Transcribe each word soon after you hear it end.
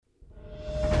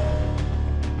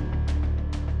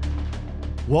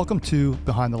Welcome to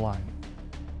Behind the Line,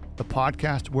 the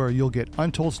podcast where you'll get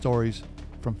untold stories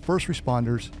from first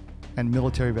responders and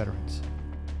military veterans.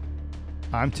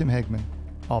 I'm Tim Hegman.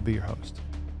 I'll be your host.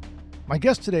 My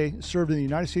guest today served in the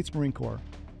United States Marine Corps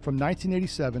from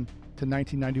 1987 to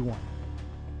 1991.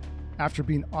 After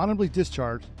being honorably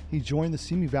discharged, he joined the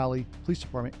Simi Valley Police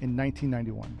Department in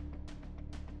 1991.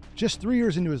 Just 3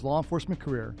 years into his law enforcement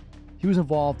career, he was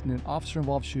involved in an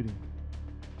officer-involved shooting.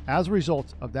 As a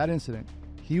result of that incident,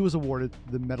 he was awarded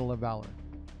the Medal of Valor.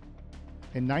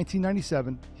 In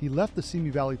 1997, he left the Simi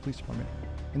Valley Police Department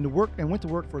and went to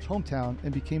work for his hometown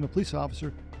and became a police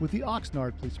officer with the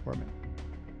Oxnard Police Department.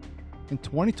 In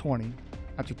 2020,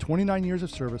 after 29 years of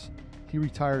service, he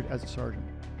retired as a sergeant.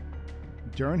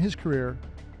 During his career,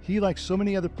 he, like so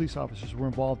many other police officers, were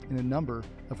involved in a number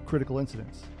of critical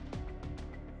incidents.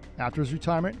 After his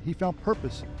retirement, he found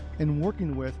purpose in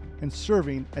working with and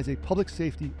serving as a public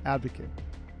safety advocate.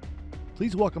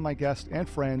 Please welcome my guest and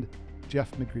friend, Jeff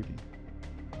McGreevy.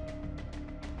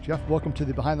 Jeff, welcome to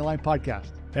the Behind the Line podcast.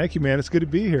 Thank you, man. It's good to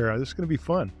be here. This is going to be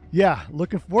fun. Yeah,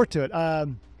 looking forward to it.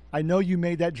 I know you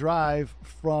made that drive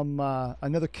from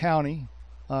another county.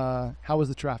 How was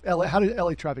the traffic? How did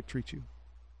LA traffic treat you?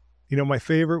 You know, my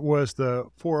favorite was the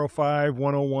 405,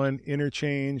 101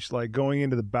 interchange, like going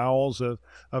into the bowels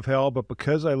of hell. But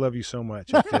because I love you so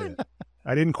much, I did it.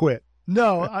 I didn't quit.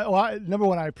 No, number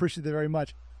one, I appreciate it very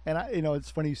much. And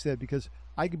it's funny you said, because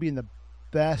I could be in the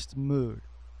best mood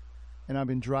and I've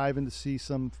been driving to see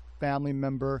some family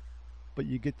member, but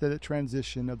you get to the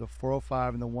transition of the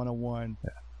 405 and the 101,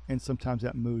 and sometimes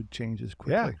that mood changes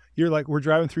quickly. Yeah, you're like, we're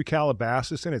driving through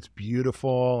Calabasas and it's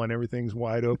beautiful and everything's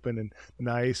wide open and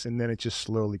nice, and then it just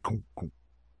slowly.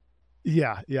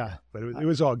 Yeah. But it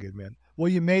was all good, man. Well,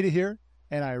 you made it here,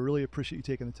 and I really appreciate you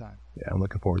taking the time. Yeah, I'm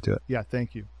looking forward to it. Yeah,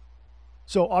 thank you.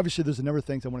 So obviously there's a number of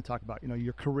things I want to talk about. You know,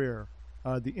 your career,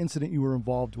 the incident you were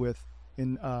involved with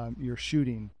in your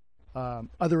shooting,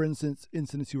 other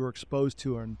incidents you were exposed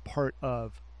to and part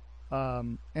of,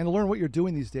 and to learn what you're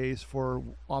doing these days for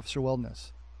officer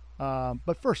wellness.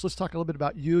 But first, let's talk a little bit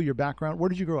about you, your background. Where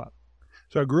did you grow up?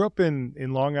 So I grew up in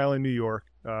Long Island, New York.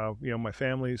 My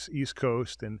family's East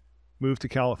Coast, and moved to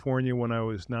California when I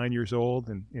was 9 years old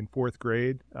and in fourth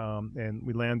grade, and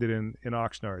we landed in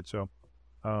Oxnard. So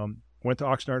went to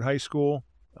Oxnard High School,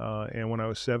 and when I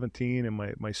was 17, in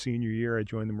my senior year, I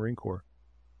joined the Marine Corps.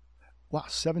 Wow,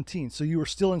 17. So you were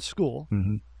still in school,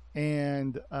 mm-hmm.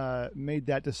 and made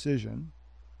that decision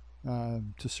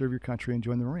to serve your country and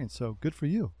join the Marines. So good for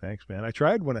you. Thanks, man. I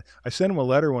tried I sent them a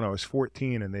letter when I was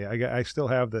 14, and I still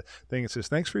have the thing that says,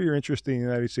 "Thanks for your interest in the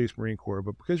United States Marine Corps,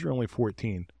 but because you're only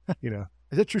 14, Is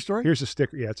that a true story? Here's a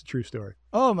sticker." Yeah, it's a true story.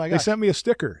 Oh my gosh. They sent me a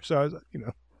sticker, so I was,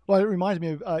 Well, it reminds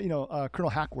me of Colonel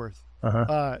Hackworth.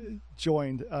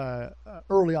 Joined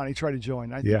early on. He tried to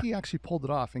join. I think he actually pulled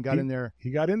it off and got in there. He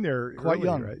got in there quite early,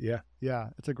 young. Right? Yeah. Yeah,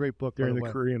 it's a great book. During the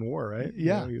Korean War, right?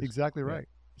 Yeah, exactly right.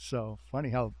 So funny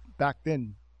how back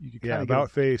then you could kind of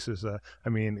About Face is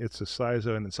it's the size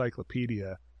of an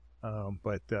encyclopedia,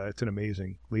 but it's an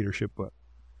amazing leadership book.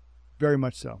 Very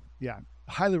much so. Yeah,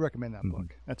 highly recommend that mm-hmm.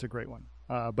 book. That's a great one.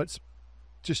 But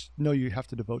just know you have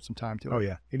to devote some time to it. Oh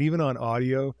yeah, and even on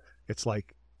audio, it's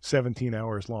like 17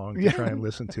 hours long to try and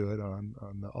listen to it on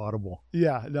the Audible.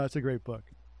 Yeah, no, it's a great book.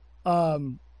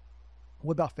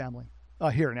 What about family?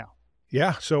 Here now.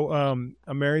 Yeah, so I'm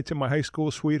married to my high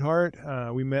school sweetheart.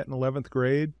 We met in 11th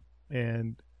grade,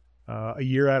 and a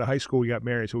year out of high school we got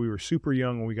married. So we were super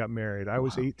young when we got married. I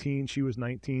was 18, she was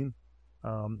 19,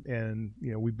 and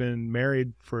we've been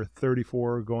married for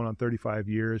 34, going on 35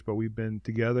 years, but we've been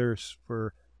together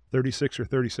for 36 or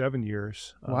 37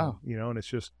 years. Wow. And it's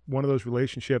just one of those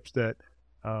relationships that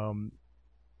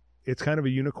it's kind of a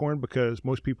unicorn, because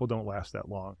most people don't last that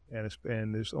long.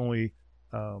 And there's only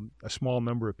a small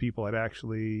number of people that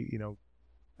actually,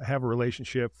 have a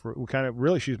relationship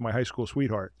she's my high school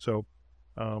sweetheart. So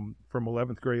from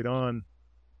 11th grade on,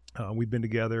 we've been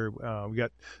together. We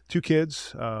got 2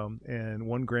 kids and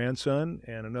 1 grandson,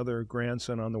 and another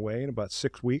grandson on the way in about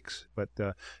 6 weeks. But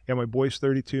my boy's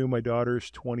 32, my daughter's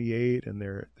 28, and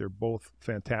they're both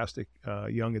fantastic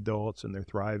young adults, and they're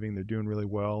thriving. They're doing really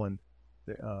well. And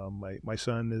my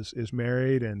son is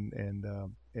married and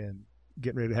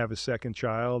getting ready to have his second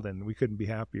child, and we couldn't be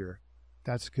happier.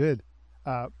 That's good.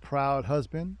 Proud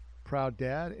husband, proud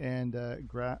dad, and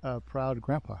proud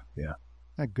grandpa. Yeah.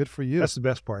 Good for you. That's the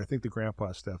best part. I think the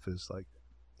grandpa stuff is like,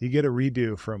 you get a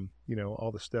redo from,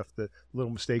 all the stuff, the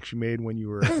little mistakes you made when you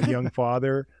were a young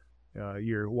father.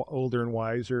 You're older and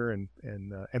wiser, and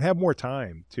have more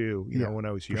time too. When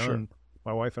I was young,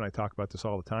 my wife and I talk about this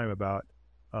all the time about,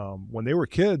 when they were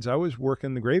kids, I was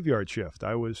working the graveyard shift.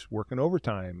 I was working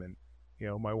overtime, and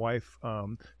my wife,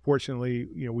 fortunately,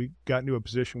 we got into a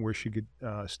position where she could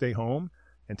stay home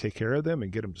and take care of them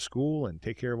and get them to school and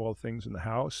take care of all the things in the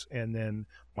house. And then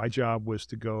my job was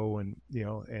to go and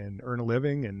and earn a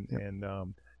living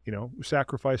and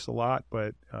sacrifice a lot.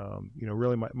 But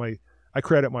really, I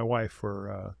credit my wife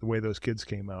for the way those kids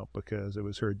came out, because it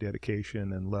was her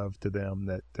dedication and love to them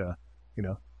that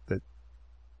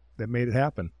that made it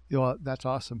happen. Well, that's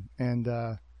awesome, and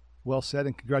well said,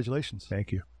 and congratulations.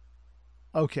 Thank you.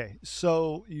 Okay,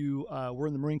 so you were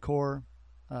in the Marine Corps,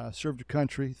 served your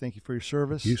country. Thank you for your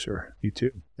service. You, sir. You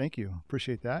too. Thank you.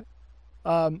 Appreciate that.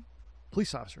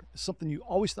 Police officer, is something you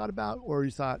always thought about, or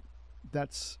you thought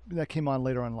that came on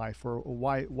later on in life, or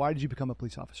why did you become a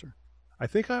police officer? I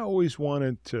think I always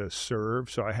wanted to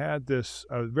serve, so I had this.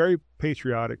 I was a very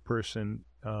patriotic person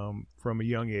from a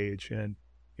young age, and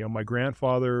my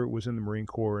grandfather was in the Marine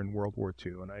Corps in World War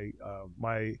II, and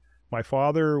my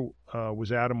father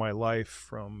was out of my life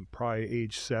from probably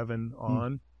age 7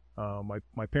 on.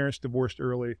 My parents divorced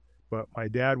early, but my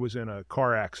dad was in a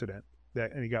car accident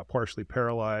and he got partially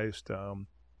paralyzed,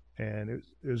 and it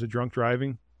was a drunk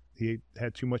driving. He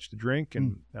had too much to drink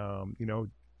and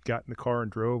got in the car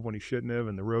and drove when he shouldn't have,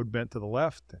 and the road bent to the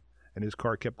left, and his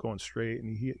car kept going straight,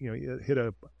 and he hit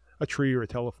a tree or a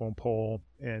telephone pole,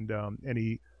 and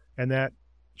that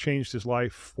changed his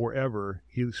life forever.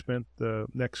 He spent the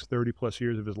next 30 plus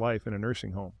years of his life in a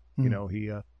nursing home.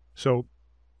 So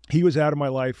he was out of my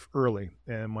life early.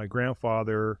 And my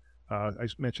grandfather, I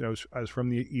mentioned I was from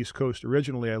the East Coast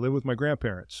originally. I lived with my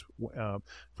grandparents.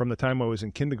 From the time I was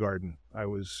in kindergarten, I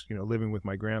was, living with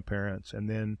my grandparents. And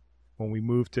then when we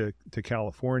moved to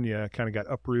California, I kind of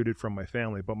got uprooted from my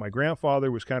family. But my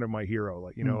grandfather was kind of my hero,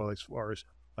 as far as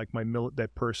that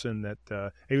person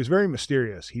that he was very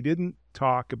mysterious. He didn't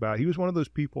talk about, he was one of those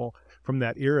people from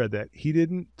that era that he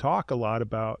didn't talk a lot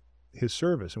about his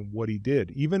service and what he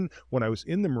did. Even when I was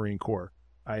in the Marine Corps,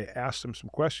 I asked him some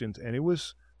questions, and there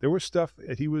was stuff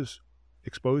that he was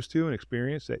exposed to and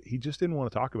experienced that he just didn't want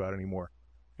to talk about anymore.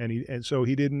 And so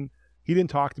he didn't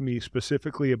talk to me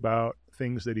specifically about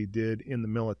things that he did in the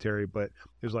military, but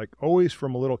it was like always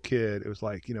from a little kid, it was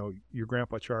like, your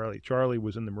grandpa Charlie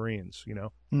was in the Marines,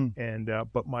 and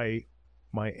but my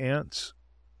aunts,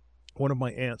 one of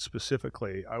my aunts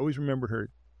specifically, I always remembered her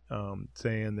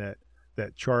saying that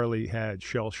Charlie had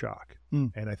shell shock,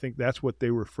 and I think that's what they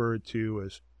referred to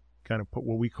as kind of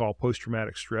what we call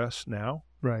post-traumatic stress now,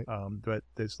 right? But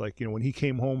it's like, when he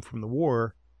came home from the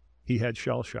war, he had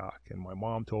shell shock, and my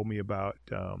mom told me about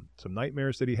some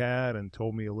nightmares that he had, and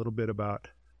told me a little bit about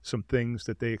some things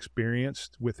that they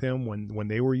experienced with him when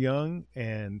they were young.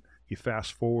 And you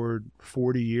fast forward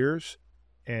 40 years,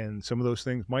 and some of those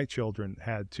things my children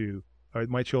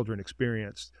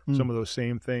experienced some of those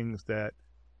same things that,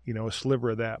 a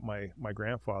sliver of that my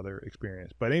grandfather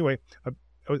experienced. But anyway, I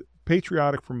was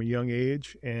patriotic from a young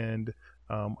age, and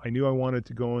I knew I wanted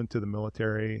to go into the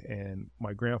military, and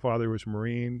my grandfather was a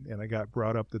Marine, and I got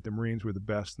brought up that the Marines were the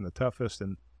best and the toughest.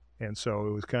 And so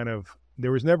it was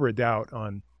there was never a doubt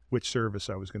on which service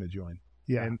I was going to join.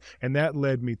 Yeah. And that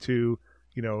led me to,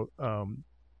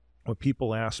 when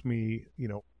people ask me,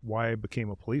 why I became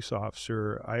a police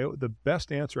officer, the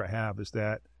best answer I have is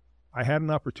that I had an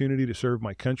opportunity to serve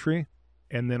my country.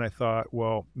 And then I thought,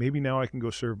 well, maybe now I can go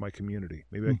serve my community.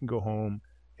 Maybe I can go home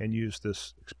and use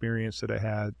this experience that I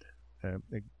had.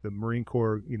 The Marine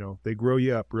Corps, they grow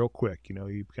you up real quick.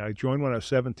 I joined when I was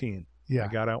 17. Yeah. I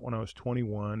got out when I was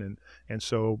 21. And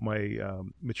so my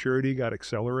maturity got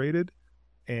accelerated,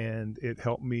 and it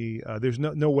helped me. There's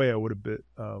no way I would have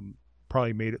been,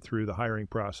 probably made it through the hiring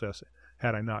process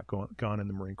had I not gone in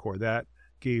the Marine Corps. That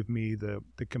gave me the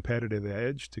competitive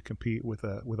edge to compete with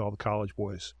all the college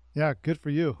boys. Yeah, good for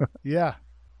you. Yeah,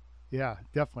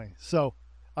 definitely. So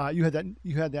you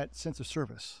had that sense of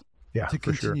service. Yeah, to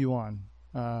for sure. continue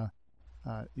on.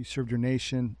 You served your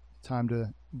nation. Time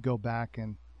to go back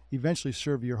and eventually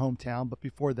serve your hometown. But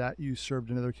before that, you served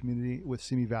another community with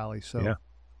Simi Valley. So,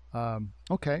 yeah.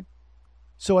 Okay.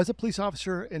 So as a police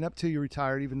officer and up till you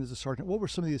retired, even as a sergeant, what were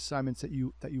some of the assignments that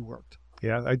you worked?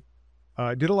 Yeah,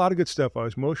 I did a lot of good stuff. I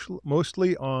was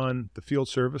mostly on the field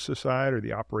services side or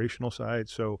the operational side.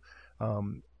 So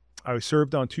I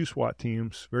served on 2 SWAT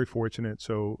teams, very fortunate.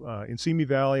 So in Simi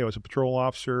Valley, I was a patrol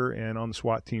officer and on the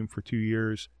SWAT team for 2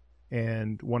 years.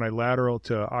 And when I lateraled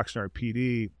to Oxnard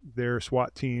PD, their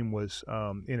SWAT team was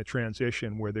in a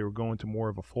transition where they were going to more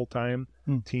of a full-time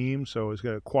team. So it was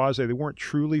a quasi, they weren't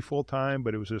truly full-time,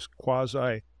 but it was this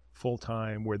quasi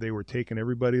full-time where they were taking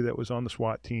everybody that was on the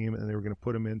SWAT team and they were going to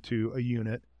put them into a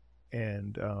unit.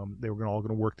 and they were all going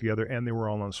to work together, and they were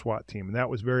all on a SWAT team, and that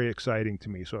was very exciting to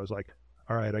me. So I was like,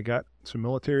 all right, I got some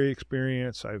military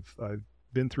experience. I've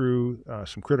been through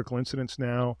some critical incidents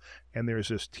now, and there's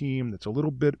this team that's a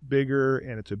little bit bigger,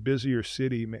 and it's a busier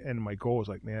city. And my goal was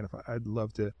like, man, I'd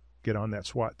love to get on that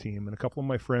SWAT team. And a couple of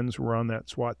my friends were on that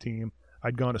SWAT team.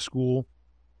 I'd gone to school,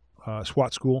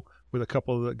 SWAT school, with a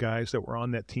couple of the guys that were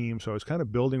on that team. So I was kind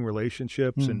of building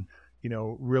relationships, and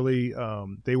really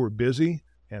they were busy,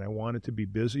 and I wanted to be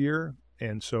busier.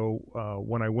 And so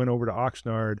when I went over to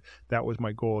Oxnard, that was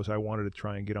my goal, is I wanted to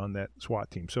try and get on that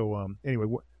SWAT team. So anyway,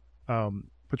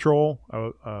 patrol,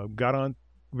 got on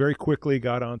very quickly,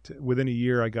 within a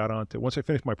year, once I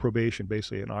finished my probation,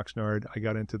 basically at Oxnard, I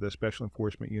got into the Special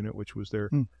Enforcement Unit, which was their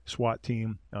SWAT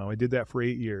team. I did that for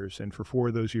 8 years, and for 4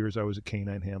 of those years, I was a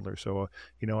canine handler. So,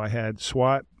 I had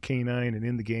SWAT, canine, and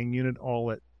in the gang unit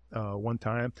all at one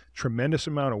time. Tremendous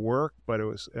amount of work, but it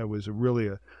was really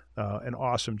an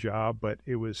awesome job. But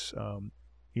it was,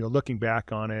 looking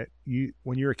back on it,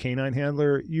 when you're a canine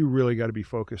handler, you really got to be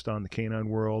focused on the canine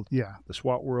world. Yeah. The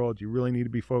SWAT world, you really need to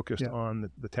be focused on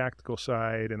the tactical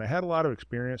side. And I had a lot of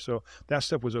experience, so that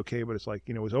stuff was okay. But it's like,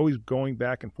 it was always going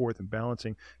back and forth and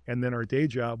balancing. And then our day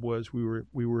job was we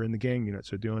were in the gang unit,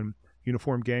 so doing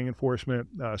uniform gang enforcement,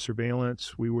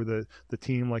 surveillance. We were the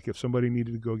team, like if somebody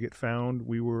needed to go get found,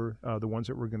 we were the ones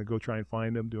that were going to go try and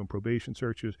find them, doing probation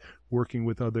searches, working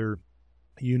with other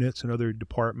units and other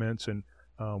departments. And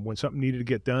when something needed to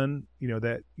get done,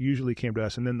 that usually came to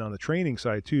us. And then on the training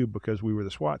side too, because we were the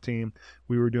SWAT team,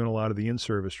 we were doing a lot of the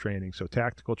in-service training. So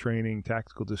tactical training,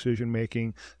 tactical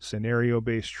decision-making,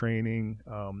 scenario-based training.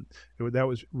 That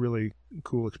was really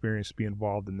cool experience to be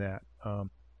involved in that.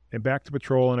 And back to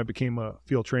patrol, and I became a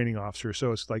field training officer.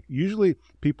 So it's like, usually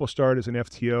people start as an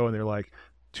FTO and they're like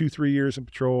 2-3 years in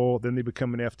patrol, then they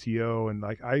become an FTO. And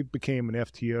like, I became an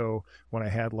FTO when I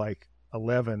had like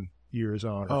 11 years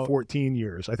on, or 14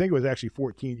 years. I think it was actually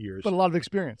 14 years. But a lot of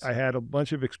experience. I had a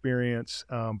bunch of experience,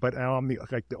 but now I'm the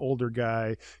older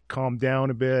guy, calmed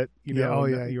down a bit,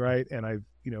 you're right. And I've,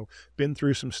 been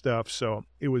through some stuff. So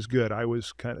it was good. I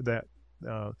was kind of that,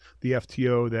 the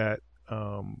FTO that,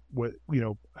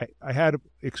 I had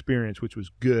experience, which was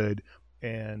good.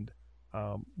 And,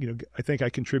 I think I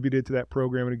contributed to that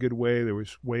program in a good way. There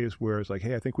was ways where I was like,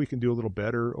 hey, I think we can do a little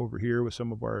better over here with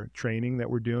some of our training that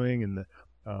we're doing. And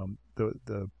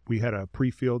we had a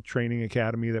pre-field training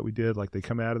academy that we did, like they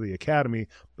come out of the academy,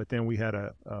 but then we had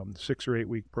a 6 or 8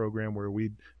 week program where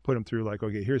we'd put them through, like,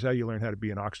 okay, here's how you learn how to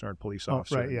be an Oxnard police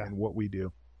officer and what we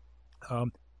do.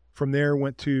 From there,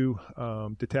 went to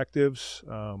detectives.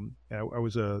 I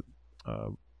was a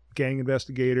gang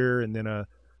investigator, and then a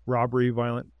robbery,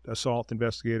 violent assault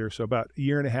investigator. So about a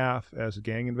year and a half as a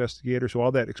gang investigator. So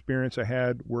all that experience I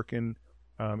had working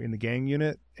in the gang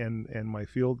unit and my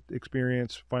field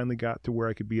experience finally got to where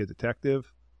I could be a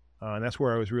detective. And that's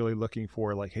where I was really looking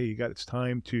for, like, hey, it's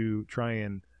time to try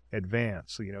and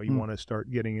advance. You want to start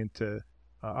getting into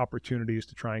opportunities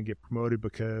to try and get promoted,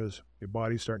 because your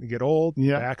body's starting to get old,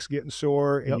 back's getting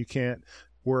sore, and you can't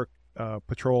work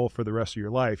patrol for the rest of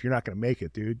your life. You're not going to make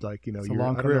it, dude. Like, it's a I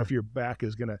long don't career. know if your back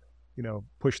is going to,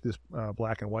 push this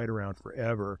black and white around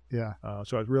forever. Yeah.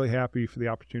 So I was really happy for the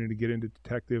opportunity to get into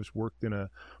detectives, worked in a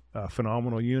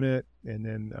phenomenal unit. And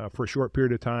then for a short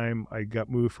period of time, I got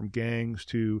moved from gangs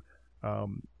to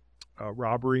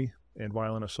robbery and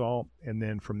violent assault. And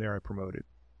then from there I promoted.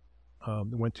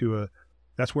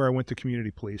 That's where I went to community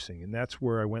policing. And that's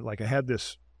where I went, like, I had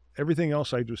this, everything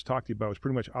else I just talked to you about was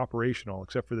pretty much operational,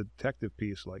 except for the detective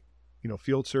piece, like,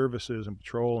 field services and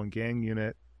patrol and gang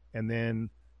unit. And then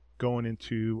going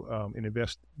into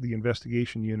the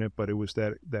investigation unit, but it was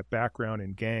that background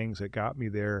in gangs that got me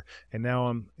there. And now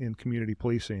I'm in community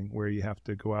policing, where you have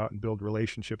to go out and build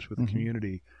relationships with the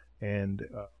community and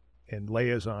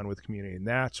liaison with the community. And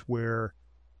that's where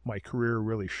my career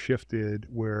really shifted,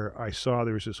 where I saw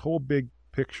there was this whole big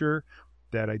picture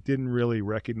that I didn't really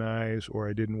recognize, or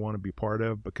I didn't want to be part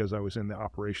of, because I was in the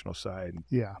operational side.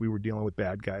 Yeah. We were dealing with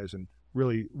bad guys and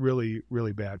really, really,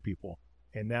 really bad people.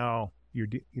 And now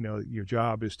your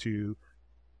job is to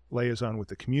liaison with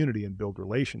the community and build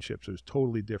relationships. It was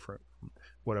totally different from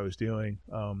what I was doing.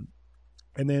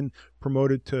 And then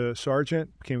promoted to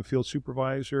sergeant, became a field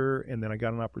supervisor, and then I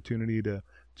got an opportunity to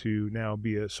now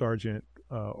be a sergeant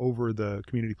over the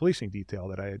community policing detail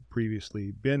that I had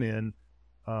previously been in.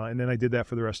 And then I did that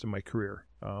for the rest of my career.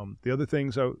 The other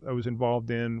things I was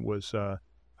involved in was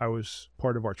I was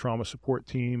part of our trauma support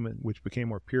team, which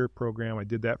became our peer program. I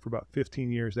did that for about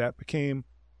 15 years. That became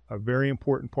a very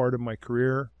important part of my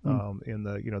career in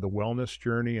the the wellness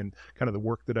journey and kind of the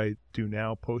work that I do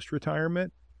now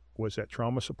post-retirement. was that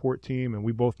trauma support team, and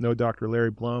we both know Dr.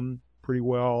 Larry Blum pretty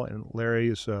well, and Larry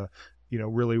is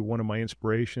really one of my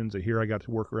inspirations. Here I got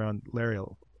to work around Larry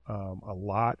a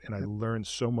lot, and I learned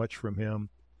so much from him.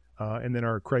 And then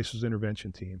our crisis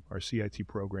intervention team, our CIT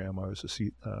program, I was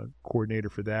a coordinator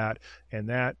for that, and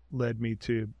that led me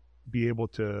to be able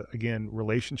to, again,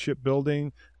 relationship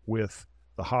building with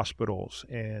the hospitals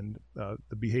and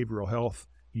the behavioral health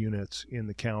units in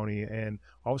the county. And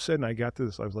all of a sudden I got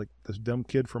this, I was like this dumb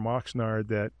kid from Oxnard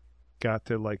that got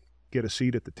to like get a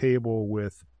seat at the table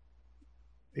with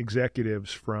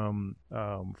executives from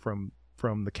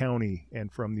the county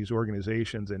and from these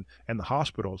organizations and the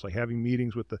hospitals, like having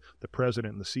meetings with the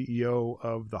president and the CEO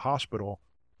of the hospital,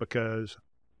 because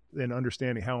then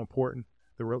understanding how important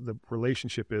the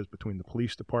relationship is between the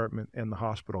police department and the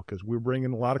hospital, because we're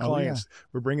bringing a lot of clients.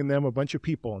 We're bringing them a bunch of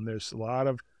people, and there's a lot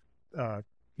of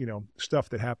stuff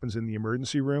that happens in the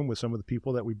emergency room with some of the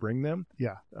people that we bring them.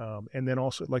 And then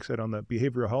also, like I said, on the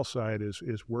behavioral health side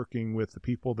is working with the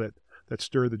people that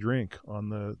stir the drink on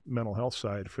the mental health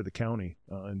side for the county,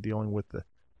 and dealing with the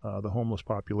homeless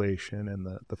population and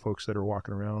the folks that are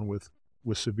walking around with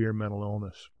severe mental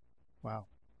illness. Wow.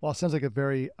 Well, it sounds like a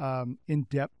very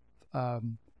in-depth, a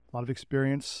lot of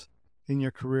experience in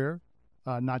your career,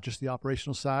 not just the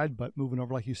operational side, but moving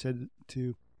over, like you said,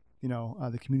 to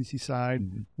the community side,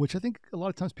 Mm-hmm. which I think a lot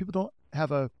of times people don't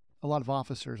have a lot of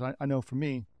officers. I know for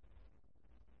me,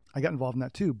 I got involved in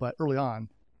that too, but early on,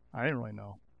 I didn't really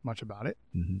know much about it.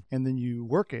 Mm-hmm. And then you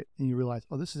work it and you realize,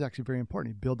 oh, this is actually very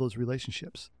important. You build those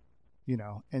relationships,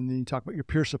 and then you talk about your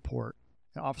peer support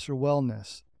and officer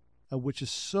wellness, which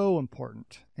is so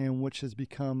important and which has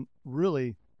become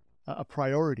really a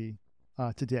priority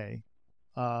today,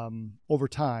 over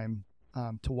time,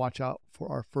 to watch out for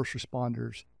our first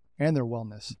responders and their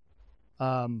wellness.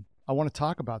 I want to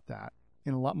talk about that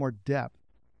in a lot more depth.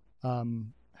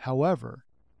 However,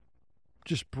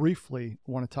 just briefly,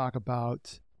 I want to talk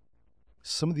about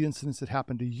some of the incidents that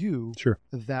happened to you. Sure.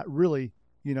 That really,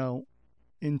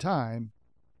 in time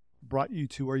brought you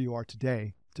to where you are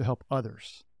today to help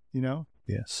others, Yeah.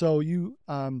 So you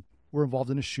were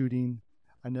involved in a shooting.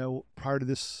 I know prior to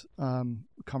this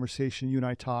conversation, you and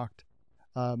I talked,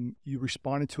 you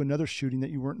responded to another shooting that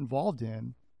you weren't involved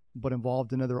in, but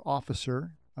involved another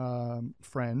officer,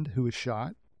 friend who was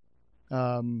shot,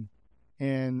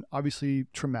 and obviously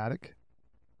traumatic,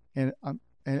 and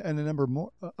a number of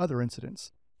more other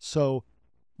incidents. So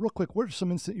real quick, what are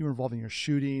some incidents you were involved in your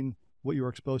shooting, what you were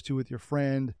exposed to with your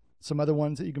friend, some other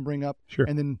ones that you can bring up? Sure.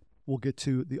 And then we'll get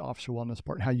to the officer wellness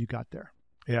part and how you got there.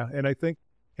 Yeah. And I think,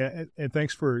 and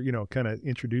thanks for, kind of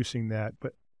introducing that,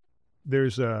 but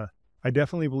I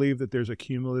definitely believe that there's a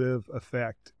cumulative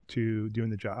effect to doing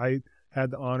the job. I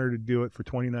had the honor to do it for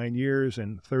 29 years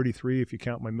and 33 if you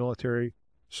count my military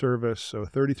service. So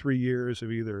 33 years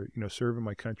of either, serving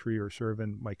my country or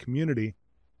serving my community.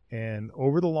 And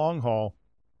over the long haul,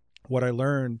 what I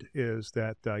learned is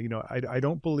that, I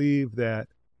don't believe that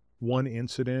one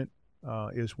incident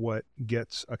is what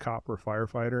gets a cop or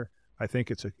firefighter. I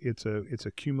think it's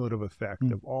a cumulative effect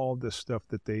of all this stuff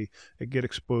that they get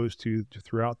exposed to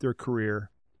throughout their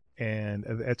career, and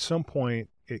at some point,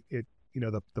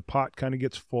 the pot kind of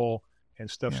gets full and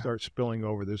stuff starts spilling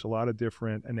over. There's a lot of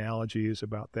different analogies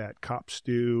about that. Cop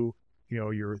stew,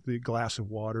 the glass of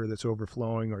water that's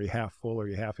overflowing, or you half full or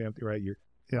you half empty, right?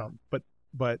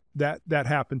 But that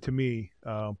happened to me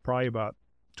probably about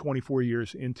 24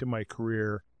 years into my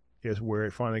career. Is where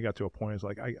it finally got to a point. It's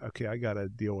like, I got to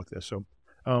deal with this. So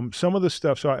some of the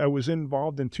stuff, so I was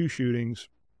involved in two shootings,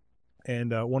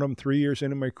 and one of them 3 years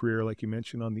into my career, like you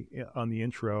mentioned on the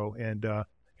intro.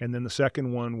 And then the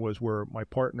second one was where my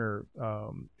partner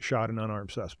shot an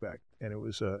unarmed suspect, and it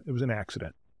was an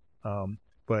accident.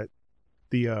 But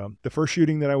the first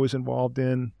shooting that I was involved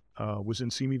in was in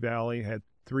Simi Valley, had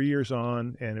 3 years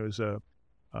on, and it was a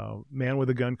man with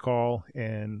a gun call,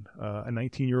 and a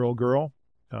 19-year-old girl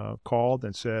called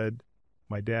and said,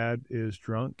 my dad is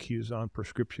drunk, he's on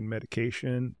prescription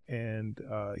medication, and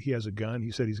he has a gun.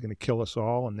 He said he's going to kill us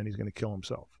all, and then he's going to kill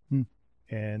himself.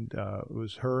 And it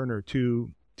was her and her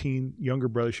two younger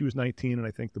brothers. She was 19, and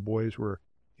I think the boys were,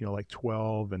 like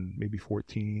 12 and maybe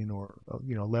 14 or,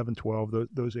 11, 12,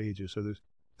 those ages. So there's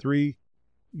three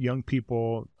young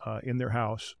people in their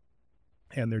house,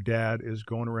 and their dad is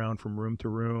going around from room to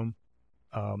room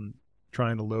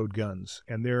trying to load guns,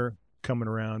 and they're coming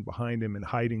around behind him and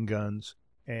hiding guns,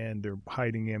 and they're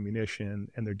hiding ammunition,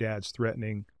 and their dad's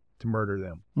threatening to murder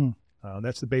them.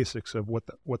 That's the basics of what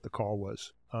the call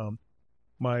was. And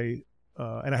I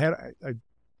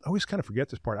always kind of forget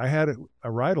this part. I had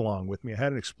a ride along with me. I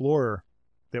had an Explorer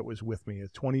that was with me, a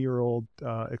 20-year-old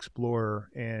Explorer.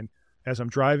 And as I'm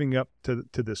driving up to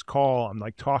this call, I'm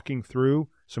like talking through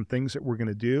some things that we're going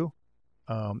to do,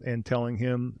 and telling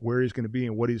him where he's going to be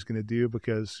and what he's going to do.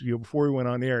 Because, before we went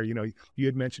on air, you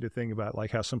had mentioned a thing about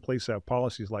like how some places have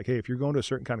policies like, hey, if you're going to a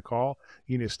certain kind of call,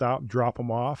 you need to stop, drop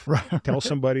them off, Right. tell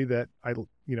somebody that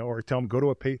or tell them go to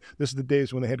a pay. This is the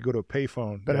days when they had to go to a pay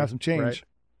phone. Better have some change. Right?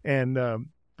 And,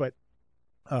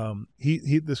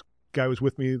 this guy was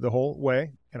with me the whole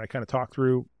way, and I kind of talked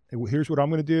through, here's what I'm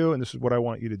going to do, and this is what I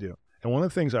want you to do. And one of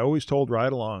the things I always told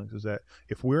ride-alongs is that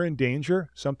if we're in danger,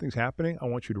 something's happening, I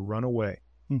want you to run away.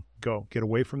 Go, get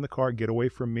away from the car, get away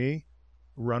from me,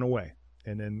 run away,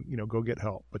 and then, go get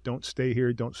help. But don't stay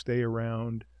here, don't stay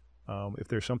around. If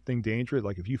there's something dangerous,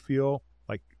 like if you feel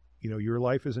like, your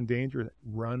life is in danger,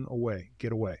 run away,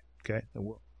 get away, okay? And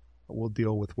we'll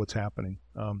deal with what's happening.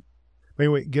 But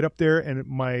anyway, get up there, and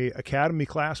my academy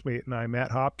classmate and I,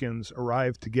 Matt Hopkins,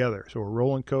 arrived together. So we're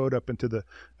rolling code up in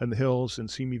the hills in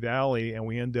Simi Valley, and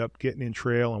we end up getting in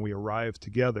trail, and we arrived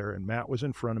together. And Matt was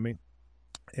in front of me.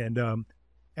 And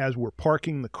as we're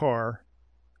parking the car,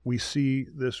 we see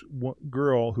this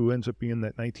girl who ends up being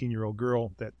that 19-year-old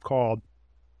girl that called.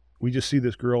 We just see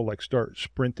this girl like start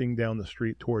sprinting down the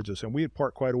street towards us. And we had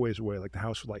parked quite a ways away, like the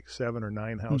house was like 7 or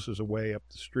 9 houses away up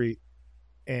the street.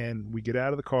 And we get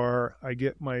out of the car. I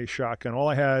get my shotgun. All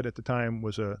I had at the time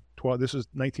was a 12. This is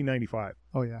 1995.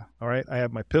 Oh, yeah. All right. I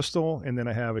have my pistol, and then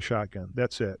I have a shotgun.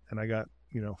 That's it. And I got,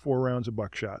 4 rounds of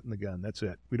buckshot in the gun. That's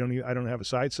it. I don't have a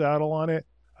side saddle on it.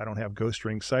 I don't have ghost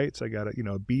ring sights. I got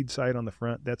a bead sight on the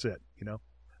front. That's it.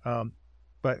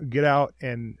 But get out,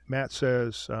 and Matt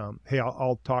says, hey,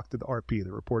 I'll talk to the RP,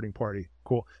 the reporting party.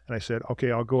 Cool. And I said,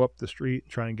 okay, I'll go up the street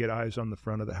and try and get eyes on the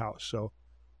front of the house. So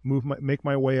make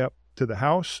my way up to the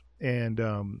house, and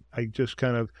I just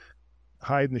kind of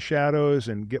hide in the shadows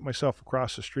and get myself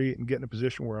across the street and get in a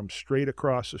position where I'm straight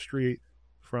across the street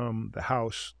from the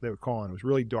house they were calling. It was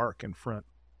really dark in front.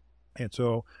 And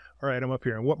so, all right, I'm up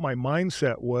here. And what my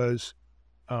mindset was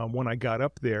when I got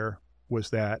up there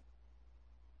was that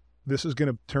this is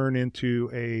going to turn into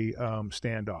a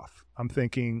standoff. I'm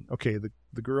thinking, okay,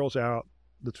 the girl's out.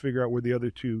 Let's figure out where the other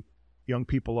 2 young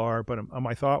people are. But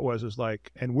my thought was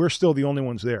like, and we're still the only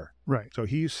ones there. Right. So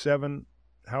he's 7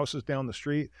 houses down the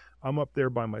street. I'm up there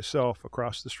by myself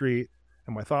across the street.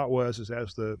 And my thought was,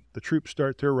 as the troops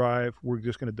start to arrive, we're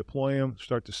just going to deploy them,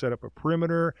 start to set up a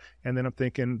perimeter. And then I'm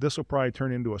thinking this will probably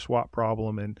turn into a SWAT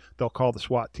problem, and they'll call the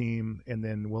SWAT team, and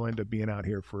then we'll end up being out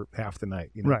here for half the night.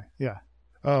 Right. Yeah.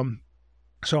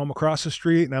 So I'm across the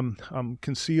street, and I'm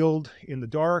concealed in the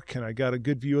dark, and I got a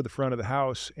good view of the front of the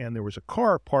house, and there was a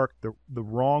car parked the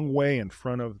wrong way in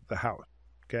front of the house.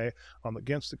 Okay,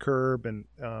 against the curb, and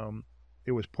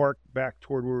it was parked back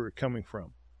toward where we were coming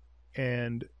from.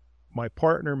 And my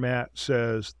partner Matt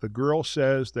says the girl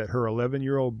says that her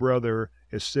 11-year-old brother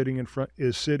is sitting in front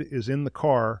is in the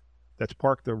car that's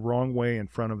parked the wrong way in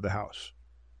front of the house.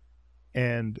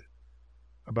 And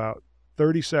about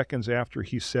 30 seconds after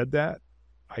he said that,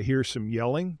 I hear some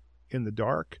yelling in the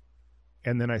dark,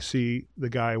 and then I see the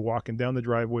guy walking down the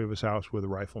driveway of his house with a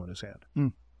rifle in his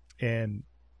hand. And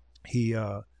he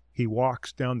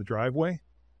walks down the driveway,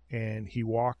 and he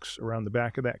walks around the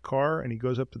back of that car, and he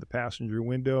goes up to the passenger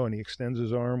window, and he extends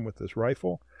his arm with this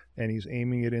rifle, and he's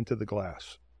aiming it into the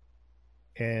glass.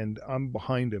 And I'm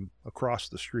behind him across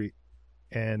the street,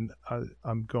 and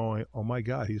I'm going, oh my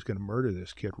God, he's going to murder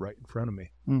this kid right in front of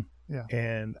me. Yeah.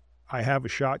 And I have a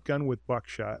shotgun with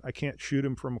buckshot. I can't shoot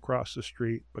him from across the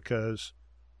street because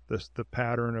the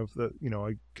pattern of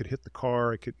I could hit the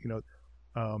car. I could,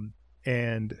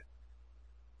 and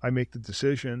I make the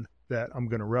decision that I'm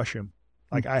going to rush him.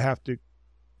 Like I have to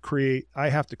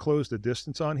close the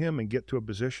distance on him and get to a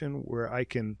position where I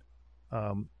can,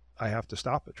 I have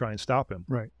to try and stop him.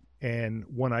 Right. And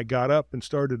when I got up and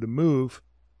started to move,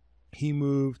 he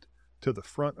moved to the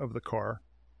front of the car,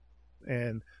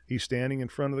 and he's standing in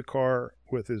front of the car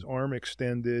with his arm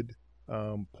extended,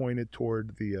 pointed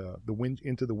toward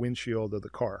into the windshield of the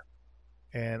car.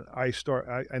 And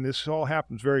and this all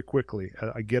happens very quickly.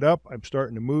 I get up, I'm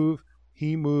starting to move.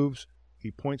 He moves,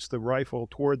 he points the rifle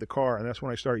toward the car, and that's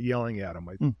when I start yelling at him.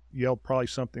 I yelled probably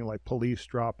something like, police,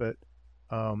 drop it.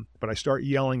 But I start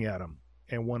yelling at him.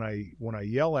 And when I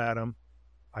yell at him,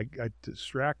 I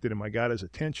distracted him. I got his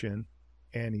attention,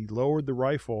 and he lowered the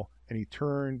rifle, and he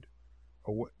turned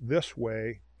this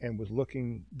way and was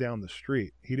looking down the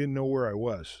street. He didn't know where I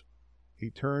was. He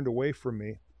turned away from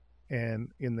me,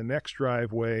 and in the next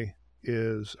driveway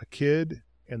is a kid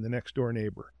and the next door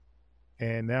neighbor.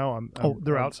 And now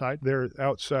they're outside? They're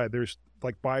outside. There's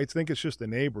I think it's just the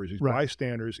neighbors, these right.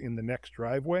 bystanders in the next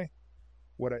driveway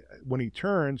when he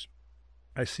turns,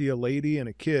 I see a lady and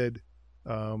a kid,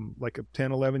 like a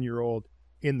 10, 11-year-old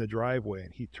in the driveway,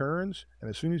 and he turns, and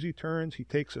as soon as he turns, he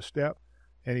takes a step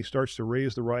and he starts to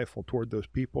raise the rifle toward those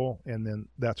people. And then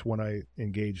that's when I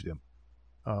engaged him.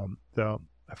 So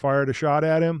I fired a shot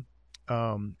at him,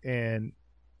 and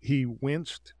he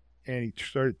winced and he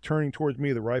started turning towards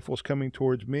me. The rifle's coming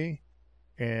towards me.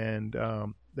 And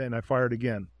then I fired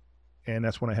again, and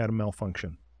that's when I had a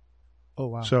malfunction. Oh,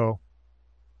 wow. So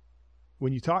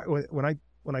when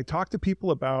I talk to people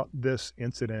about this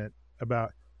incident,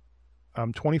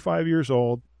 I'm 25 years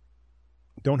old,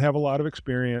 don't have a lot of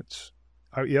experience.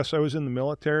 Yes, I was in the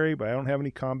military, but I don't have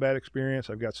any combat experience.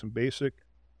 I've got some basic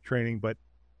training, but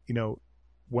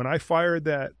when I fired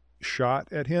that shot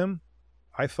at him,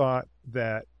 I thought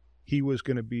that he was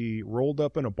going to be rolled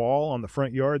up in a ball on the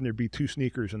front yard and there'd be 2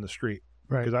 sneakers in the street.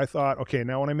 Right. Because I thought, okay,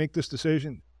 now when I make this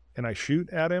decision and I shoot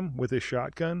at him with his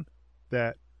shotgun,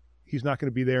 that he's not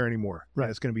going to be there anymore. Right.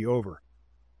 And it's going to be over.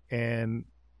 And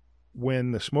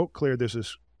when the smoke cleared, there's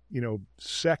this,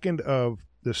 second of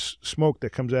this smoke that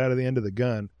comes out of the end of the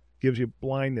gun, gives you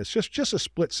blindness, just a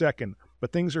split second,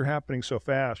 but things are happening so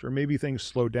fast, or maybe things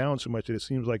slow down so much that it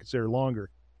seems like it's there longer.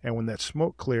 And when that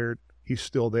smoke cleared, he's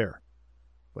still there.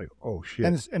 Like, oh shit.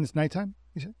 And it's nighttime,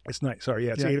 you said? It's night. Sorry.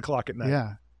 Yeah. It's 8 o'clock at night.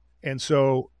 Yeah. And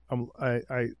so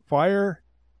I fire,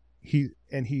 he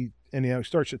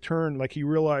starts to turn, like he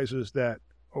realizes that,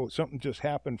 oh, something just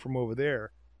happened from over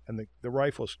there, and the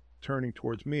rifle's turning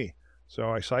towards me. So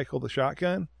I cycle the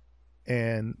shotgun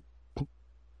and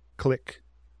click,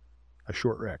 I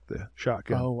short rack the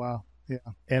shotgun. Oh, wow. Yeah.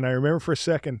 And I remember for a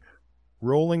second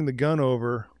rolling the gun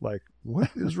over, like, what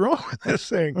is wrong with this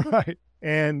thing? Right.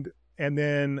 And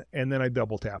then I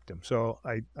double tapped him. So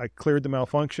I cleared the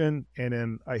malfunction, and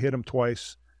then I hit him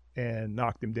twice and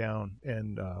knocked him down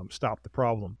and stopped the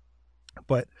problem.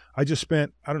 But I just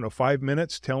spent, 5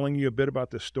 minutes telling you a bit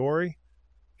about this story.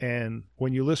 And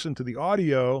when you listen to the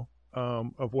audio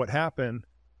of what happened,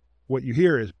 what you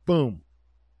hear is boom,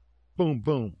 boom,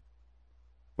 boom.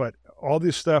 But all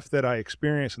this stuff that I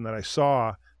experienced and that I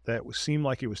saw that seemed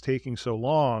like it was taking so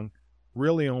long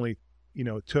really only,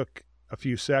 took a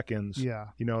few seconds. Yeah.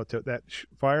 To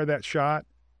fire that shot,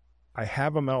 I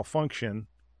have a malfunction,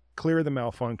 clear the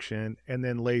malfunction, and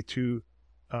then lay 2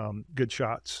 good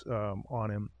shots on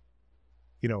him,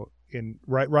 in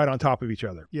right on top of each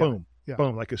other. Yeah. Boom, Yeah.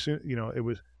 boom. Like as soon, it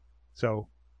was, so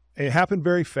it happened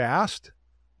very fast,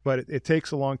 but it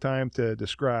takes a long time to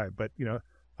describe. But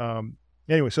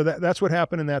anyway, so that's what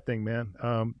happened in that thing,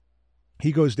 man.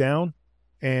 He goes down,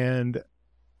 and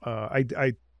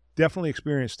I definitely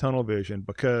experienced tunnel vision,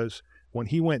 because when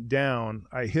he went down,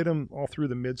 I hit him all through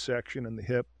the midsection and the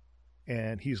hip,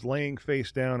 and he's laying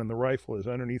face down and the rifle is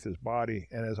underneath his body.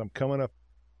 And as I'm coming up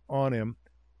on him,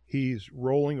 he's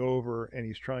rolling over and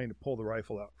he's trying to pull the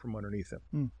rifle out from underneath him.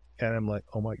 Mm. And I'm like,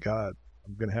 oh my God,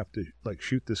 I'm going to have to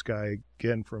shoot this guy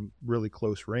again from really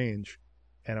close range.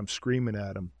 And I'm screaming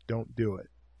at him, don't do it.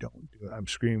 Don't do it. I'm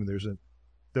screaming.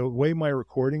 The way my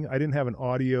recording, I didn't have an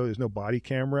audio. There's no body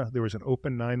camera. There was an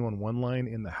open 911 line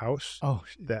in the house. Oh,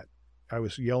 that I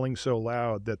was yelling so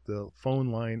loud that the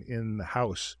phone line in the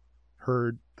house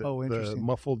heard the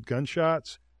muffled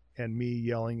gunshots and me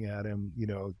yelling at him,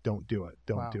 don't do it.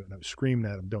 Don't do it. And I was screaming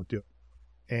at him, don't do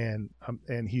it.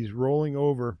 And he's rolling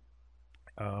over,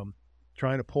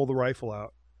 trying to pull the rifle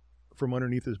out from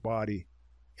underneath his body.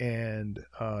 And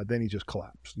then he just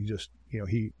collapsed.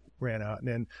 He ran out. And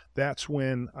then that's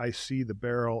when I see the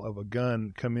barrel of a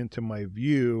gun come into my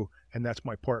view. And that's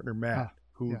my partner, Matt,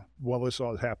 who, while this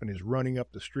all happened, is running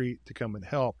up the street to come and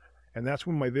help. And that's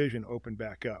when my vision opened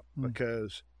back up,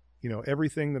 because,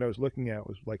 everything that I was looking at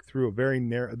was like through a very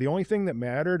narrow, the only thing that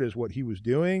mattered is what he was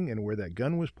doing and where that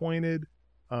gun was pointed.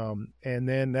 And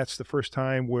then that's the first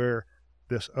time where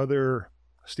this other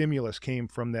stimulus came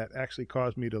from that actually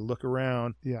caused me to look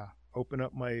around, open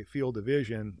up my field of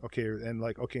vision. Okay. And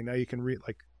now you can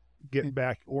get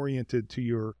back oriented to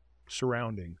your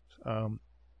surroundings.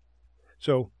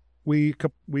 So we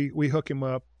hook him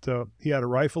up. He had a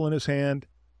rifle in his hand.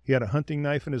 He had a hunting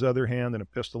knife in his other hand and a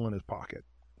pistol in his pocket.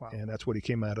 Wow. And that's what he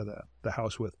came out of the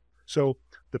house with. So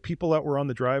the people that were on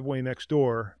the driveway next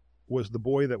door was the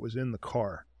boy that was in the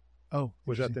car. Oh,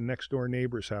 was at the next door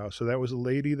neighbor's house. So that was a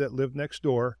lady that lived next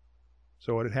door.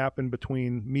 So it had happened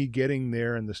between me getting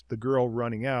there and the girl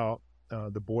running out.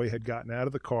 The boy had gotten out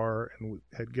of the car and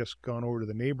had just gone over to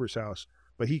the neighbor's house.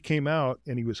 But he came out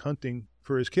and he was hunting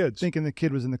for his kids. Thinking the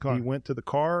kid was in the car. He went to the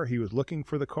car. He was looking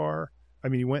for the car.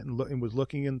 He went and was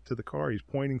looking into the car. He's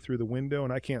pointing through the window,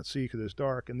 and I can't see because it's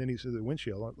dark. And then he said the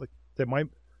windshield. Like that,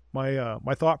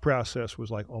 my thought process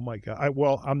was like, oh my God,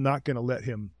 I'm not going to let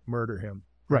him murder him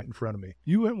right in front of me.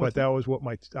 You went with But that was what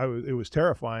it was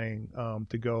terrifying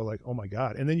to go like, oh my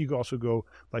God. And then you also go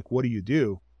like, what do you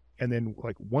do? And then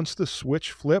like once the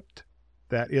switch flipped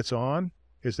that it's on,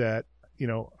 is that,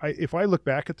 if I look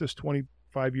back at this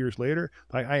 25 years later,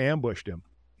 I ambushed him.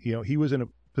 He was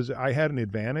I had an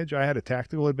advantage. I had a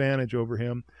tactical advantage over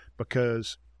him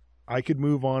because I could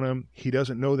move on him. He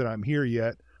doesn't know that I'm here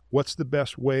yet. What's the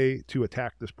best way to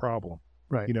attack this problem?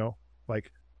 Right.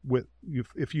 Like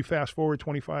if you fast forward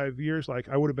 25 years, like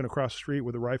I would have been across the street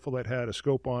with a rifle that had a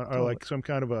scope on, or like some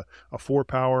kind of a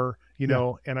 4-power,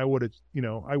 and I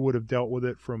would have dealt with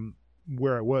it from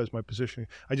where I was, my position.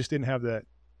 I just didn't have that.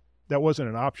 That wasn't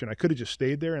an option. I could have just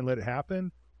stayed there and let it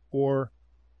happen, or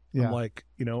I'm like,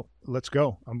 let's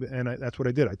go. That's what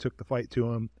I did. I took the fight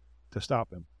to him to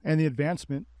stop him. And the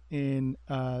advancement in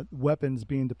weapons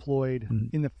being deployed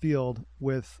in the field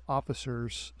with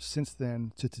officers since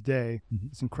then to today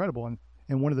is incredible.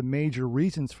 And one of the major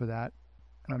reasons for that,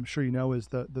 and I'm sure is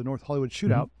the North Hollywood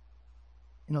shootout.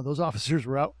 Those officers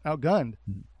were outgunned.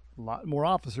 A lot more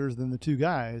officers than the two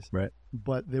guys. Right.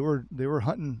 But they were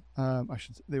hunting.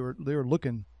 They were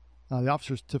looking, the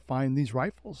officers, to find these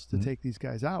rifles to take these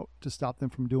guys out, to stop them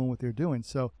from doing what they're doing.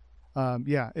 So,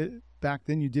 back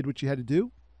then you did what you had to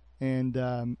do.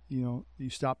 And, you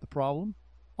stopped the problem.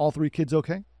 All 3 kids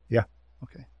okay? Yeah.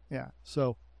 Okay. Yeah.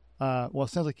 So, it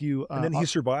sounds like you... and then he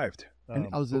survived. And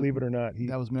believe it or not.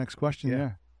 That was my next question,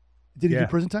 yeah. Did he do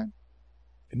prison time?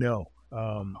 No.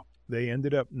 They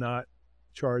ended up not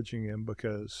charging him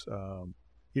because,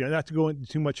 not to go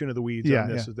too much into the weeds on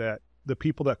this, is that the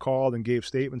people that called and gave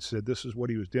statements said this is what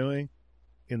he was doing.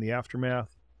 In the aftermath,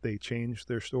 they changed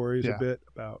their stories a bit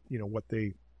about, what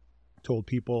they told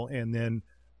people. And then,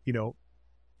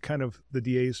 kind of the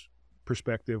DA's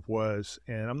perspective was,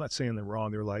 and I'm not saying they're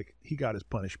wrong, they're like, he got his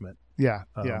punishment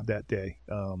that day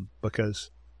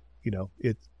because,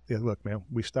 look, man,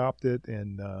 we stopped it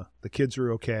and the kids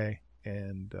are okay.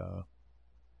 And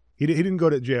he didn't go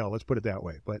to jail, let's put it that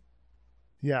way. But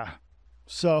yeah.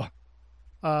 So,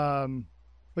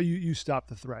 but you stopped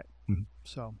the threat.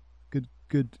 So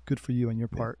good for you on your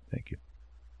part. Yeah, thank you.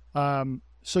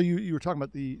 So you were talking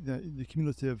about the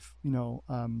cumulative,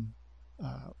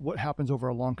 what happens over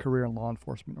a long career in law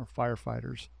enforcement or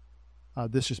firefighters.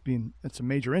 This just it's a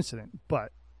major incident,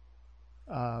 but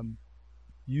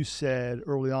you said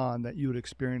early on that you had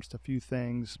experienced a few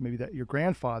things maybe that your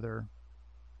grandfather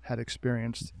had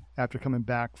experienced after coming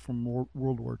back from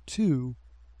World War II.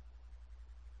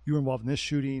 You were involved in this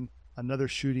shooting, another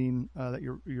shooting that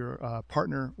your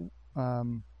partner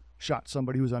shot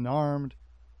somebody who was unarmed.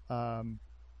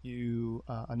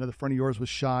 Another friend of yours was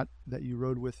shot that you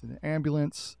rode with in an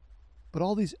ambulance, but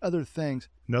all these other things.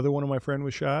 Another one of my friend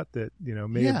was shot that,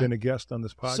 may have been a guest on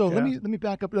this podcast. So let me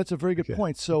back up. That's a very good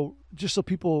point. So just so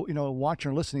people,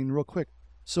 watching or listening real quick.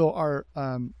 So our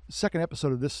second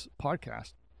episode of this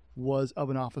podcast was of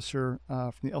an officer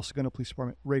from the El Segundo Police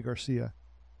Department, Ray Garcia,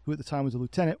 who at the time was a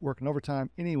lieutenant working overtime.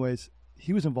 Anyways,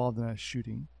 he was involved in a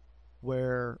shooting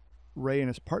where Ray and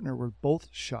his partner were both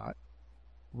shot.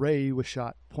 Ray was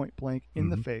shot point blank in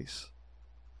the face,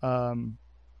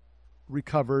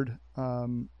 recovered.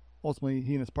 Ultimately,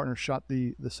 he and his partner shot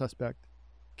the suspect,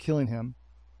 killing him.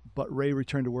 But Ray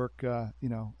returned to work,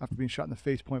 after being shot in the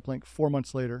face point blank 4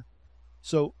 months later.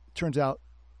 So it turns out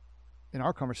in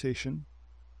our conversation,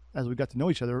 as we got to know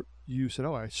each other, you said,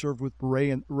 I served with Ray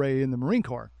in the Marine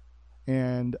Corps,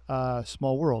 and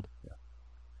small world.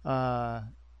 Yeah.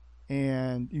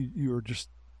 And you were just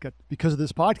because of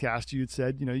this podcast, you'd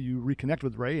said, you reconnect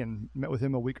with Ray and met with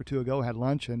him a week or two ago, had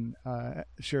lunch and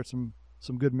shared some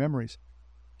good memories.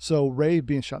 So Ray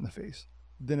being shot in the face,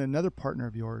 then another partner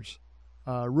of yours,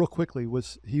 real quickly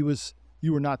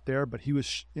you were not there, but he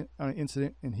was on an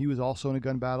incident and he was also in a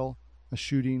gun battle, a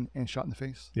shooting, and shot in the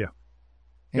face. Yeah.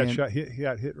 He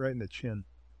got hit right in the chin.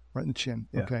 Right in the chin.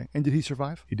 Yeah. Okay. And did he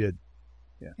survive? He did.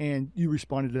 Yeah. And you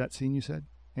responded to that scene, you said,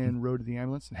 and rode to the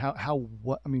ambulance. And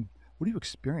what do you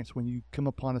experience when you come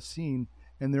upon a scene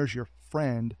and there's your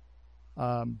friend,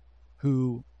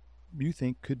 who you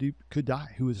think could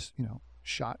die, who was,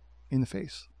 shot in the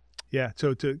face? Yeah.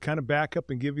 So to kind of back up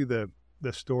and give you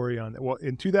the story on that. Well,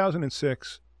 in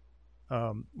 2006,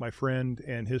 my friend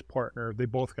and his partner, they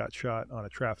both got shot on a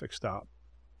traffic stop.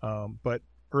 But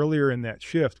earlier in that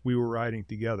shift, we were riding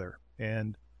together.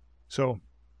 And so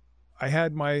I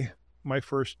had my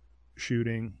first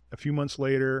shooting. A few months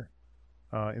later,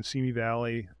 in Simi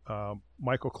Valley,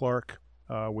 Michael Clark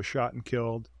was shot and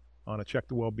killed on a check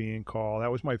the well-being call.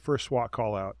 That was my first SWAT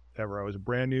call out. ever. I was a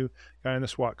brand new guy in the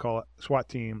SWAT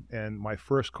team, and my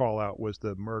first call out was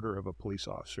the murder of a police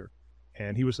officer,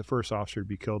 and he was the first officer to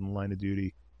be killed in the line of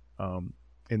duty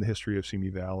in the history of Simi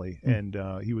Valley. And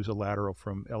he was a lateral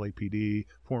from LAPD,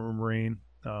 former Marine,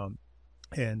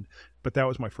 but that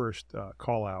was my first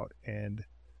call out. And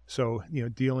so,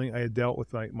 I had dealt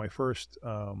with my first,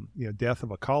 death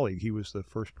of a colleague. He was the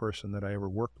first person that I ever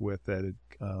worked with that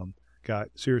had got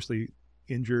seriously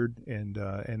injured, and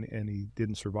he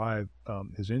didn't survive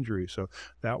his injury. So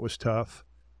that was tough.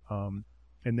 And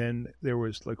then there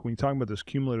was, like, when you're talking about this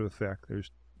cumulative effect,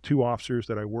 there's 2 officers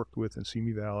that I worked with in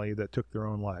Simi Valley that took their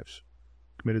own lives,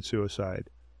 committed suicide.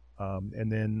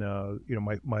 And then,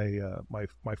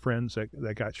 my friends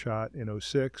that got shot in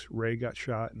 2006, Ray got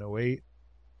shot in 2008.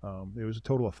 There was a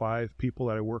total of 5 people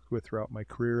that I worked with throughout my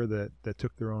career that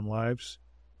took their own lives.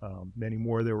 Many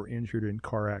more that were injured in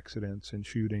car accidents and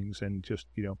shootings, and just,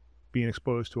 being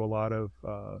exposed to a lot of,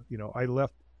 I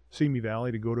left Simi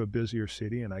Valley to go to a busier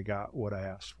city, and I got what I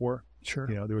asked for. Sure.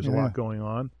 There was a lot going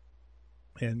on.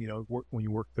 And, when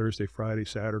you work Thursday, Friday,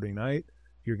 Saturday night,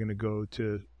 you're going to go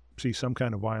to see some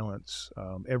kind of violence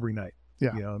every night,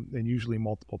 and usually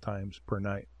multiple times per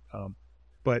night.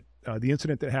 But the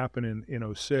incident that happened in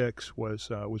 2006 was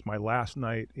my last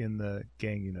night in the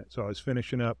gang unit. So I was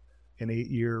finishing up an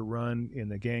 8-year run in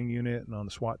the gang unit and on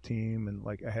the SWAT team, and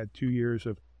I had 2 years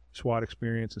of SWAT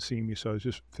experience in CMU. So I was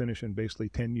just finishing basically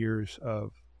 10 years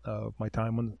of my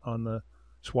time on the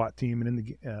SWAT team,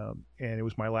 and and it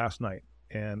was my last night.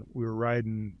 And we were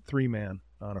riding 3-man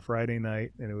on a Friday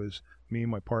night, and it was me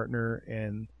and my partner,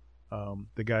 and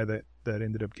the guy that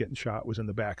ended up getting shot was in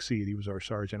the back seat. He was our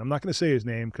sergeant. I'm not going to say his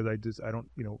name because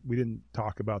we didn't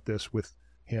talk about this with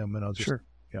him, and I'll just, sure.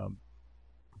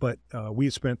 But we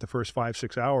had spent the first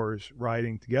 5-6 hours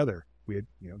riding together. We had,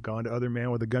 gone to other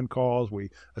man with a gun calls. We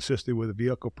assisted with a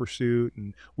vehicle pursuit,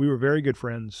 and we were very good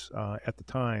friends at the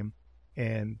time.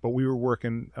 But we were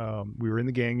working, we were in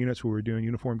the gang units. We were doing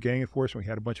uniform gang enforcement. We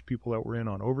had a bunch of people that were in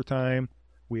on overtime.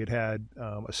 We had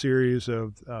a series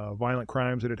of violent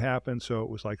crimes that had happened. So it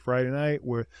was like Friday night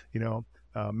where,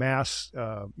 mass,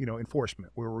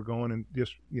 enforcement, where we're going and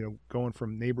just, going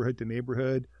from neighborhood to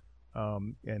neighborhood,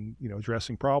 and,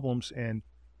 addressing problems. And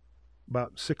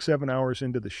about 6-7 hours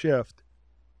into the shift,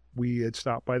 we had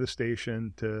stopped by the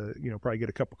station to, probably get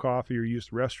a cup of coffee or use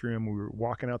the restroom. We were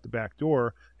walking out the back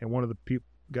door, and one of the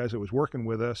guys that was working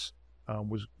with us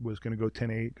was going to go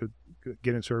 10-8,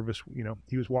 get in service.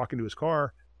 He was walking to his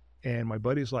car, and my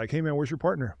buddy's like, "Hey man, where's your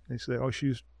partner?" And he said, "Oh,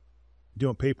 she's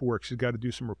doing paperwork. She's got to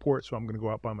do some reports, so I'm going to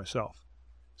go out by myself."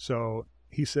 So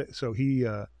he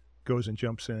goes and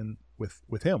jumps in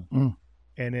with him.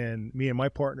 And then me and my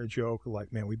partner joke,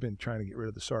 like, "Man, we've been trying to get rid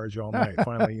of the Sarge all night.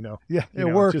 Finally, it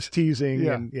worked. Just teasing,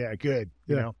 yeah. And good,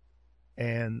 you know."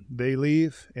 And they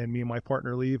leave, and me and my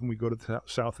partner leave, and we go to the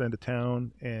south end of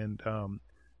town, and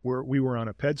we were on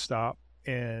a ped stop,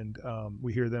 and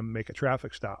we hear them make a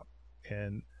traffic stop,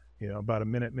 and about a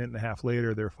minute and a half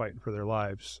later, they're fighting for their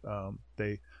lives.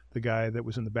 The guy that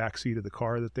was in the back seat of the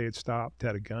car that they had stopped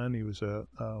had a gun. He was a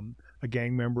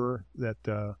gang member that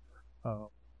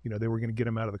they were going to get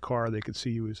him out of the car. They could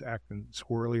see he was acting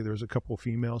squirrely. There was a couple of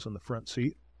females in the front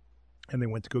seat, and they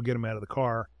went to go get him out of the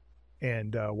car.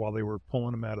 And while they were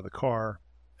pulling him out of the car,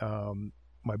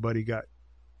 my buddy got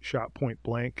shot point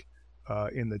blank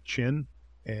in the chin.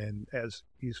 And as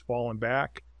he's falling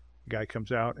back, the guy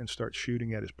comes out and starts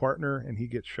shooting at his partner, and he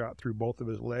gets shot through both of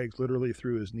his legs, literally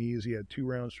through his knees. He had 2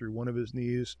 rounds through one of his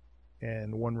knees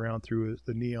and 1 round through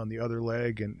the knee on the other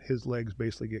leg, and his legs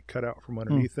basically get cut out from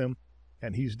underneath him,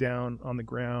 and he's down on the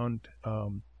ground.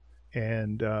 We'll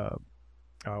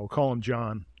call him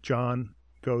John. John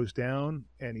goes down,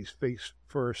 and he's face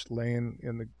first, laying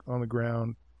on the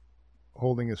ground,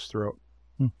 holding his throat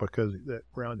because that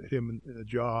round hit him in the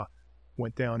jaw,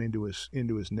 went down into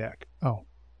his neck. Oh.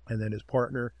 And then his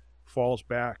partner falls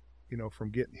back,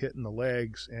 from getting hit in the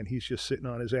legs, and he's just sitting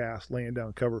on his ass, laying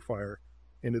down cover fire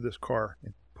into this car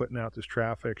and putting out this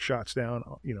traffic. Shots down,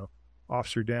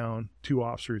 officer down, 2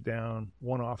 officers down,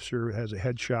 1 officer has a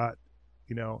headshot,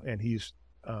 and he's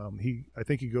I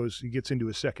think he gets into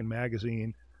his second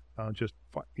magazine,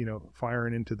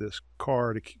 firing into this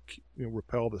car to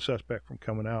repel the suspect from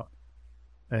coming out.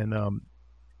 And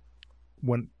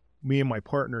when me and my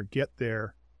partner get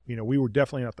there, we were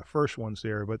definitely not the first ones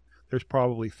there, but there's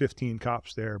probably 15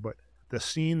 cops there. But the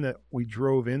scene that we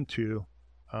drove into,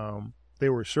 they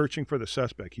were searching for the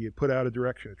suspect. He had put out a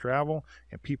direction of travel,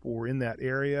 and people were in that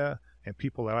area, and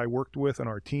people that I worked with on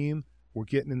our team were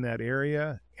getting in that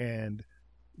area, and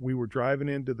we were driving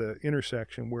into the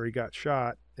intersection where he got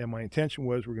shot, and my intention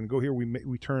was we're going to go here.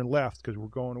 We turn left because we're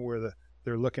going to where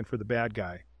they're looking for the bad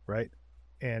guy, right?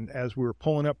 And as we were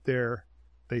pulling up there,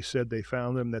 they said they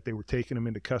found him, that they were taking him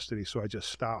into custody. So I just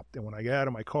stopped. And when I got out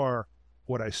of my car,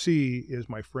 what I see is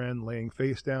my friend laying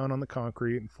face down on the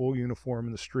concrete in full uniform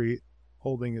in the street,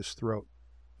 holding his throat.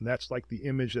 And that's like the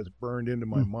image that's burned into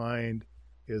my mind,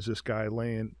 is this guy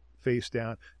laying face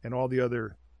down, and all the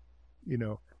other, you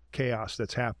know, chaos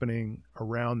that's happening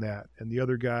around that. And the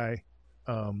other guy,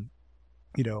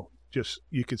 you know, just,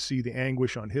 you could see the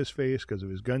anguish on his face because of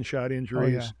his gunshot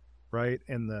injuries, right?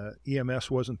 And the EMS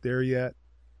wasn't there yet.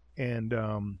 And,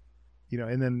 you know,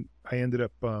 and then I ended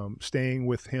up staying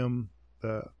with him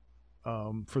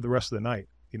for the rest of the night.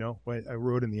 You know, I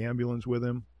rode in the ambulance with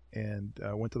him, and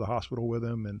went to the hospital with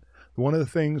him. And one of the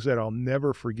things that I'll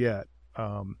never forget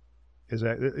is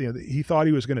that, you know, he thought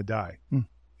he was going to die.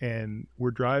 And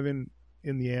we're driving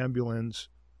in the ambulance,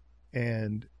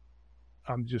 and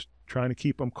I'm just trying to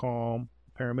keep him calm.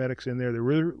 Paramedics in there, they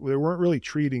weren't really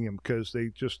treating him because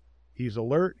he's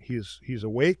alert, he's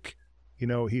awake, you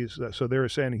know. So they were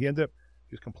saying he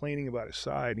was complaining about his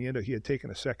side. He had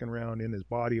taken a second round in his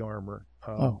body armor,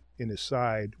 in his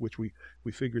side, which we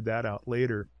figured that out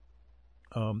later.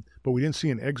 But we didn't see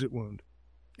an exit wound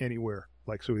anywhere.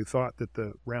 Like, so we thought that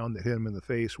the round that hit him in the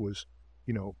face was,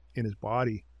 you know, in his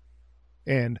body.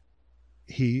 And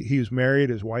he was married.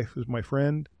 His wife was my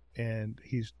friend, and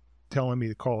he's telling me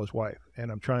to call his wife.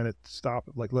 And I'm trying to stop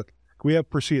it. Like, look, we have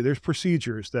there's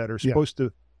procedures that are supposed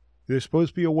to, there's supposed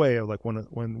to be a way of, like, when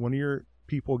one of your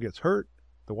people gets hurt,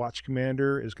 the watch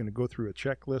commander is going to go through a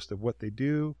checklist of what they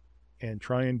do and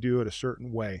try and do it a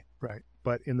certain way. Right.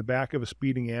 But in the back of a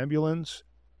speeding ambulance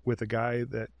with a guy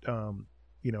that,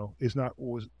 you know,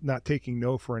 was not taking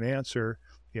no for an answer,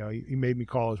 you know, he made me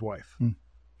call his wife.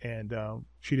 And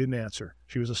she didn't answer.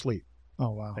 She was asleep.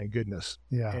 Oh, wow. Thank goodness.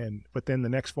 Yeah. But then the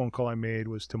next phone call I made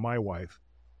was to my wife.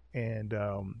 And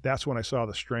that's when I saw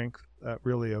the strength,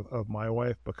 really, of my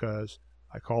wife, because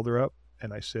I called her up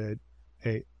and I said,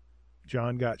 hey,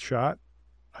 John got shot.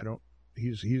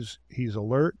 He's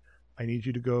alert. I need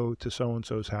you to go to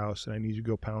so-and-so's house, and I need you to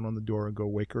go pound on the door and go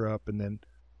wake her up, and then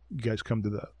you guys come to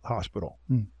the hospital.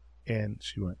 And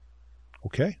she went,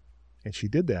 okay. And she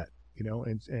did that, you know,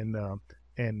 and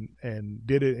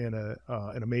did it in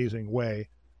an amazing way,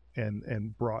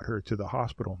 and brought her to the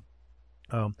hospital.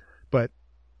 But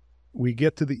we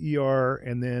get to the ER,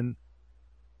 and then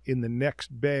in the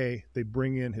next bay, they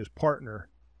bring in his partner,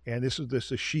 and this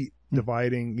is a sheet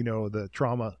dividing, you know, the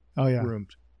trauma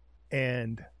rooms.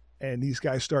 And these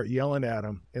guys start yelling at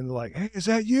him, and they're like, hey, is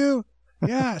that you?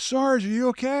 Yeah, Sarge, are you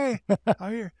okay?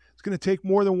 I hear it's going to take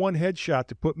more than one headshot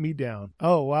to put me down.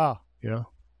 Oh, wow. You know?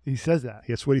 He says that.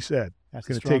 That's what he said. That's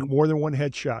it's going to take more than one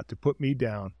headshot to put me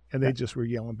down. And they just were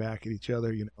yelling back at each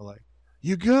other, you know, like,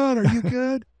 you good? Are you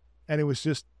good? And it was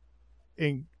just,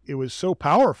 it was so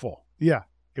powerful. Yeah.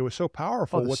 It was so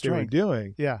powerful what strength. they were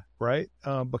doing. Yeah. Right?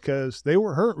 Because they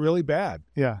were hurt really bad.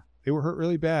 Yeah. They were hurt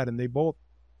really bad. And they both,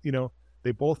 you know,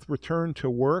 returned to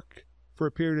work for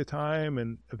a period of time.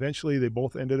 And eventually they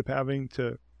both ended up having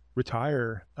to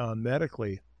retire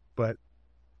medically. But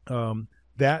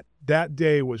that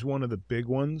day was one of the big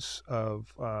ones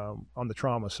of on the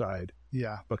trauma side.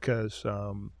 Yeah. Because,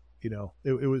 you know,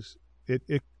 it was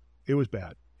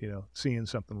bad, you know, seeing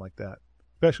something like that,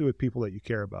 especially with people that you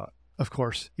care about. Of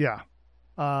course. Yeah.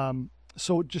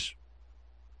 So just,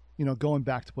 you know, going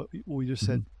back to what we just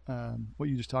said, what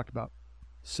you just talked about.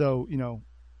 So, you know,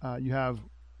 you have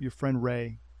your friend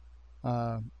Ray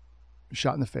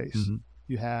shot in the face.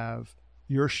 You have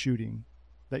your shooting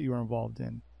that you were involved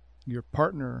in. Your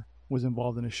partner was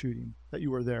involved in a shooting that you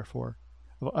were there for,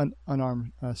 of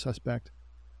unarmed suspect.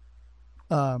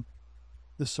 The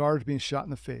Sarge being shot in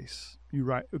the face.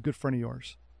 A good friend of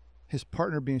yours. His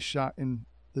partner being shot in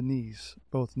the knees,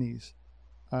 both knees.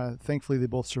 Thankfully, they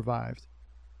both survived.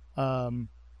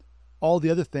 All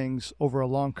the other things over a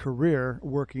long career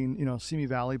working, you know, Simi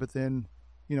Valley, but then,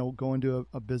 you know, going to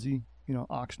a busy, you know,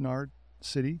 Oxnard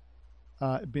city,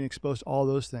 being exposed to all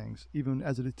those things, even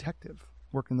as a detective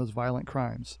working those violent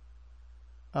crimes.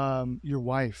 Your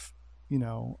wife, you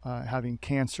know, having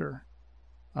cancer,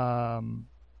 and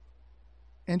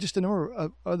just a number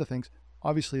of other things.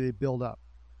 Obviously, they build up.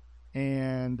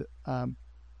 And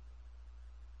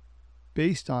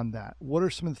based on that, what are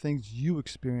some of the things you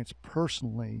experienced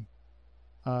personally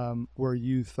where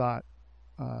you thought,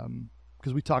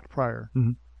 because we talked prior,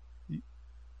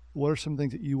 what are some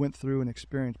things that you went through and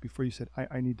experienced before you said,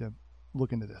 I need to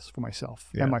look into this for myself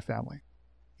and my family?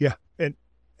 Yeah. And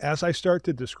as I start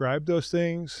to describe those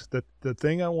things, the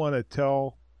thing I want to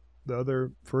tell the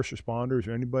other first responders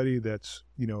or anybody that's,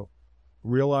 you know,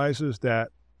 realizes that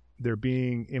they're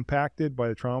being impacted by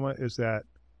the trauma is that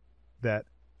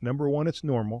number one, it's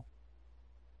normal.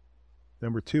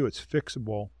 Number two, it's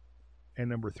fixable. And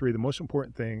number three, the most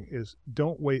important thing is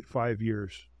don't wait 5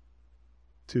 years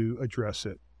to address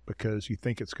it because you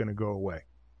think it's going to go away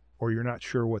or you're not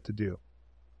sure what to do.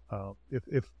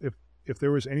 If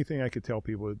there was anything I could tell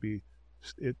people, it'd be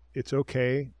it's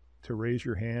okay to raise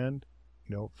your hand.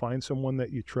 Find someone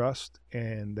that you trust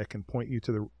and that can point you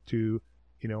to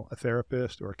a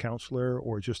therapist or a counselor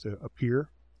or just a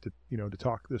peer to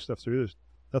talk this stuff through. There's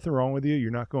nothing wrong with you.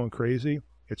 You're not going crazy.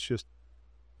 It's just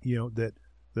that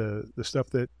the stuff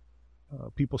that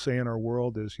people say in our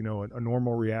world is a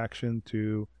normal reaction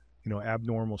to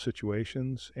abnormal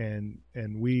situations, and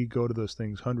we go to those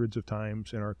things hundreds of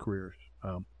times in our careers.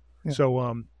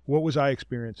 So what was I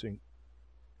experiencing?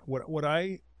 When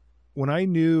I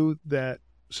knew that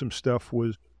some stuff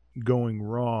was going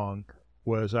wrong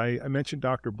was I mentioned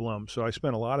Dr. Blum. So I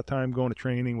spent a lot of time going to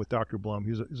training with Dr. Blum.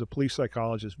 He's a police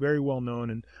psychologist, very well known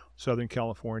in Southern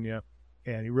California,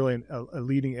 and he's really a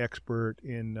leading expert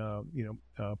in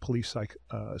police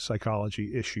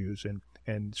psychology issues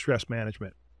and stress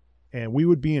management. And we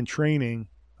would be in training.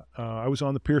 I was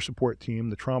on the peer support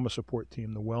team, the trauma support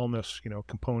team, the wellness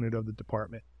component of the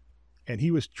department. And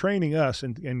he was training us,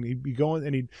 and he'd be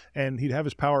going, and he'd have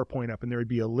his PowerPoint up, and there would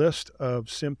be a list of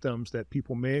symptoms that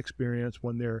people may experience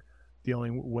when they're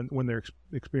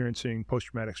experiencing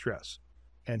post-traumatic stress.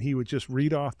 And he would just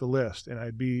read off the list, and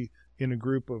I'd be in a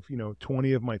group of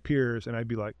 20 of my peers, and I'd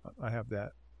be like, I have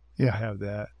that. Yeah, I have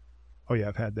that. Oh yeah,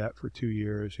 I've had that for 2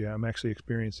 years. Yeah, I'm actually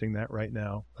experiencing that right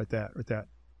now, like that.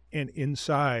 And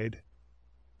inside,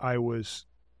 I was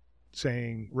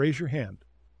saying, raise your hand.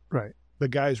 Right. The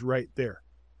guy's right there,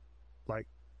 like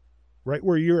right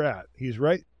where you're at. He's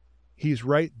right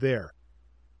there.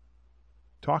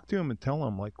 Talk to him and tell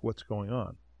him like what's going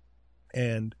on.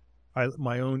 And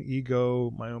my own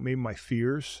ego, maybe my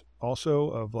fears also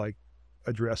of like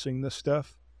addressing this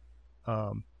stuff.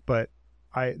 But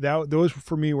those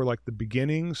for me were like the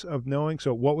beginnings of knowing.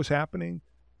 So what was happening?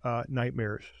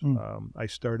 Nightmares. I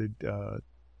started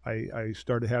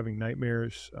having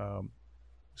nightmares.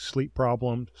 Sleep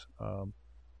problems,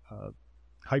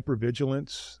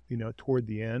 hypervigilance, toward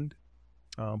the end.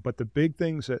 But the big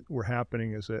things that were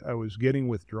happening is that I was getting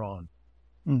withdrawn.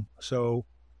 So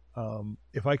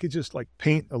if I could just like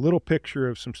paint a little picture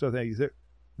of some stuff,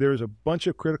 there's a bunch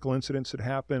of critical incidents that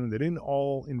happened. They didn't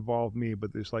all involve me,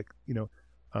 but there's like,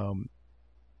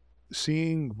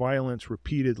 seeing violence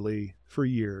repeatedly for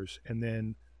years, and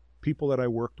then people that I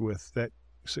worked with that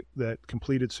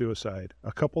completed suicide,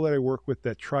 a couple that I worked with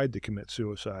that tried to commit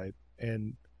suicide,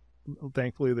 and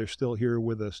thankfully they're still here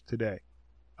with us today.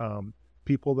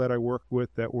 People that I worked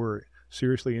with that were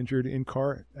seriously injured in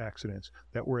car accidents,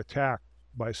 that were attacked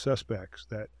by suspects,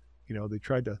 that they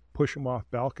tried to push them off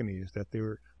balconies, that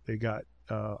they got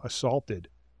assaulted,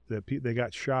 that they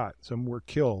got shot, some were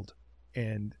killed,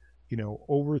 and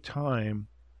over time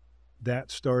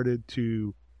that started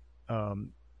to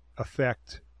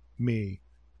affect me.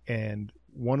 And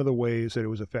one of the ways that it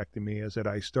was affecting me is that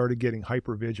I started getting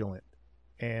hypervigilant.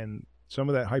 And some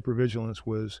of that hypervigilance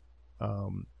was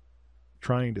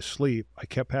trying to sleep. I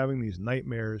kept having these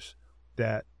nightmares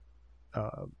that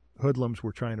hoodlums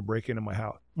were trying to break into my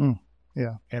house.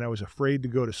 Yeah. And I was afraid to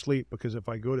go to sleep because if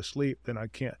I go to sleep, then I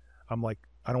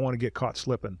don't want to get caught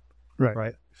slipping. Right.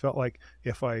 It felt like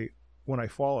when I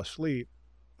fall asleep,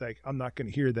 like I'm not going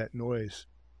to hear that noise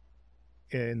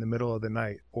in the middle of the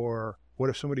night. Or what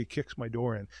if somebody kicks my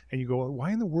door in? And you go,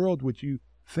 why in the world would you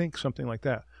think something like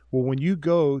that? Well, when you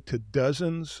go to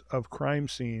dozens of crime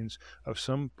scenes of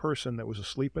some person that was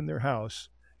asleep in their house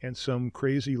and some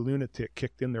crazy lunatic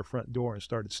kicked in their front door and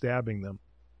started stabbing them,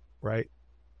 right?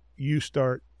 You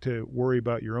start to worry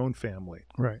about your own family.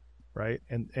 Right.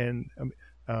 And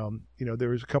there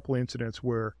was a couple of incidents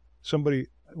where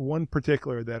one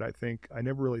particular that I think I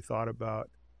never really thought about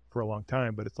for a long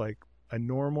time, but it's like a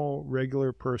normal,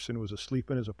 regular person was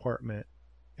asleep in his apartment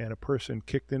and a person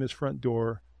kicked in his front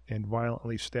door and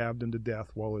violently stabbed him to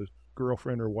death while his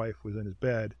girlfriend or wife was in his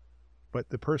bed. But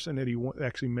the person that he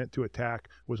actually meant to attack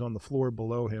was on the floor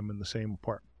below him in the same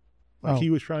apartment. He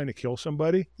was trying to kill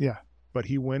somebody. Yeah. But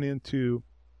he went into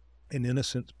an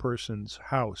innocent person's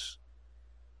house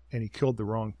and he killed the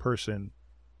wrong person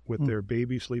with their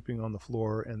baby sleeping on the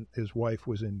floor and his wife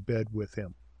was in bed with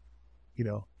him,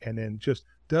 and then just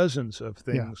dozens of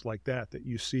things like that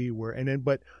you see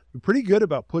but you're pretty good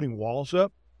about putting walls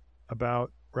up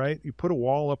right? You put a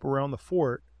wall up around the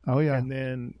fort. Oh yeah. And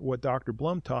then what Dr.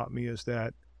 Blum taught me is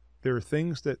that there are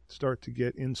things that start to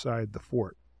get inside the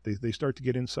fort. They start to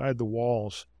get inside the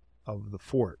walls of the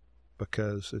fort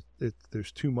because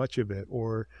there's too much of it,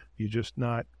 or you just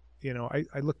not, I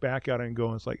look back at it and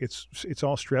go, it's like, it's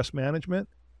all stress management,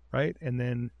 right? And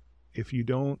then if you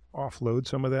don't offload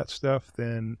some of that stuff,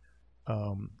 then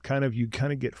you kind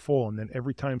of get full. And then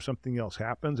every time something else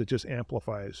happens, it just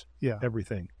amplifies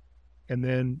everything. And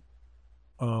then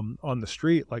on the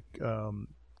street, like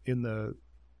in the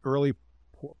early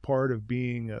part of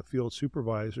being a field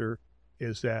supervisor,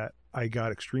 is that I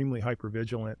got extremely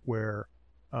hypervigilant where,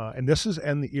 and this is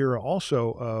in the era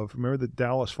also of, remember the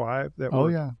Dallas 5 that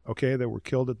were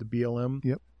killed at the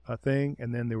BLM thing.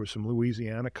 And then there were some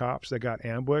Louisiana cops that got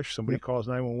ambushed. Somebody calls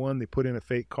 911, they put in a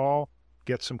fake call,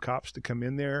 get some cops to come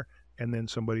in there, and then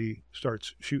somebody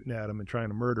starts shooting at them and trying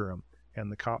to murder them.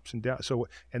 And the cops and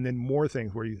and then more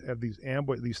things where you have these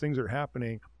things are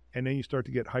happening, and then you start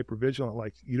to get hypervigilant,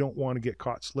 like you don't want to get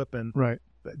caught slipping. Right.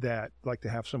 That like to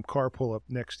have some car pull up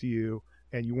next to you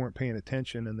and you weren't paying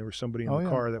attention and there was somebody in the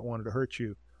car that wanted to hurt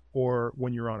you. Or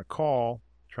when you're on a call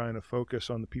trying to focus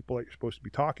on the people that you're supposed to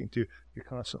be talking to, you're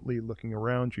constantly looking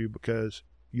around you because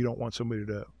you don't want somebody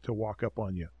to walk up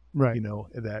on you. Right.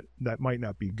 That might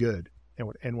not be good.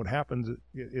 And what happens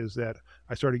is that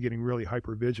I started getting really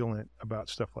hypervigilant about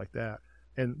stuff like that.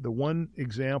 And the one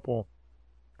example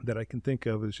that I can think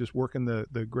of is just working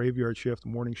the graveyard shift, the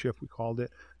morning shift, we called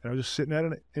it. And I was just sitting at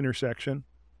an intersection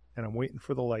and I'm waiting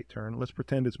for the light turn. Let's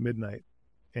pretend it's midnight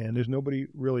and there's nobody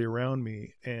really around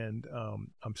me. And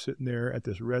I'm sitting there at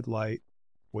this red light,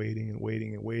 waiting and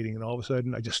waiting and waiting. And all of a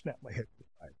sudden I just snapped my head to the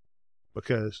side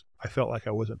because I felt like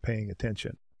I wasn't paying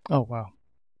attention. Oh, wow.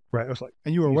 Right. I was like,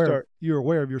 and you were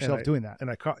aware of yourself doing that. And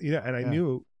I caught, I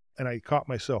knew, and I caught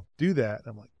myself do that.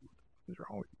 I'm like, what's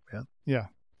wrong with you, man? Yeah.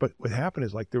 But what happened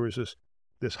is like, there was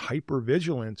this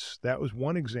hypervigilance. That was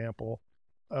one example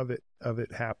of it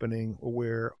happening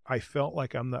where I felt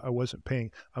like I wasn't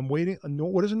paying. I'm waiting.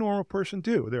 What does a normal person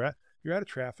do? You're at a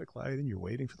traffic light and you're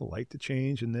waiting for the light to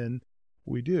change. And then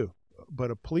we do.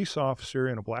 But a police officer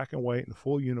in a black and white and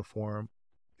full uniform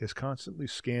is constantly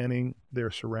scanning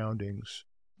their surroundings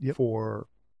for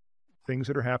things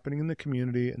that are happening in the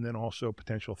community and then also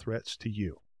potential threats to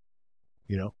you,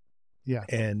 Yeah.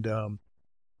 And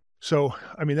so,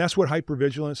 I mean, that's what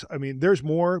hypervigilance, I mean, there's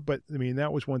more, but I mean,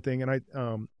 that was one thing. And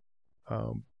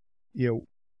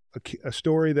a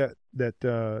story that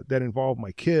involved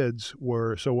my kids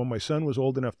were, so when my son was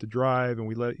old enough to drive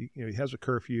and he has a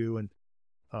curfew and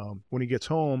when he gets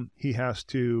home, you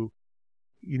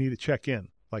need to check in.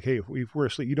 Like, hey, if we're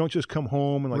asleep, you don't just come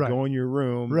home and go in your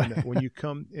room. Right. And when you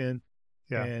come in,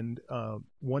 and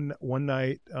one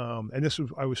night, and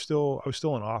I was still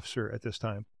an officer at this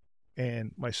time,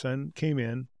 and my son came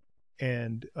in,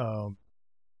 and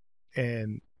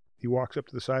he walks up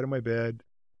to the side of my bed,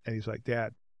 and he's like,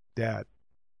 Dad,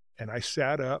 and I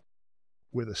sat up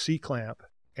with a C-clamp,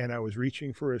 and I was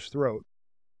reaching for his throat,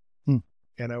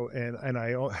 and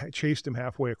I chased him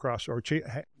halfway across, or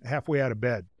halfway out of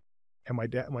bed. And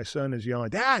my son is yelling,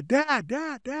 Dad,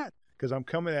 because I'm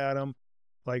coming at him,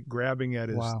 like grabbing at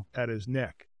his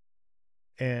neck.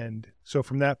 And so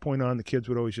from that point on, the kids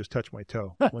would always just touch my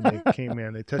toe when they came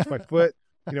in. They touch my foot,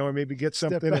 or maybe get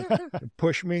something and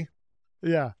push me.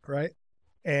 Yeah. Right.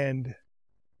 And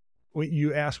when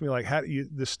you asked me, like,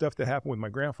 the stuff that happened with my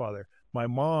grandfather, my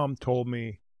mom told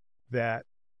me that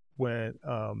when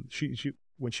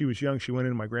when she was young, she went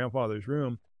into my grandfather's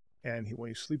room. And when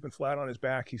he's sleeping flat on his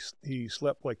back, he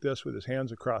slept like this with his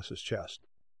hands across his chest.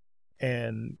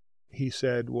 And he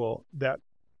said, well,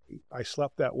 I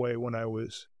slept that way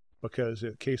because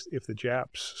in case if the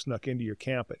Japs snuck into your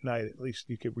camp at night, at least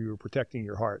we were protecting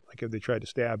your heart. Like if they tried to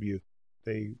stab you,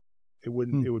 it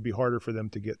would be harder for them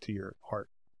to get to your heart.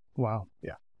 Wow.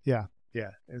 Yeah. Yeah.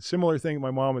 Yeah. And similar thing, my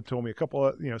mom had told me a couple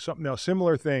of, something else,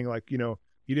 similar thing, like, you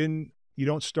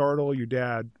don't startle your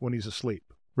dad when he's asleep.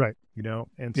 Right.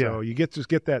 And so you get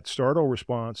that startle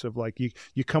response of like,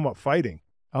 you come up fighting.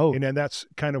 Oh. And then that's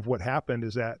kind of what happened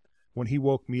is that when he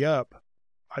woke me up,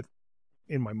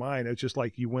 in my mind, it's just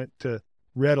like you went to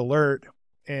red alert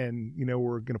and,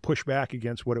 we're going to push back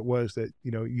against what it was that,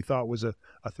 you thought was a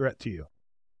threat to you.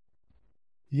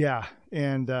 Yeah.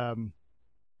 And,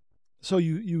 so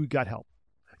you got help.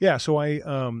 Yeah. So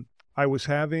I'd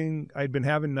been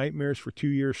having nightmares for 2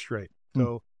 years straight.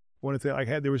 So one of the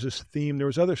things there was this theme, there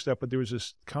was other stuff, but there was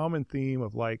this common theme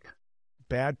of like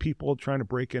bad people trying to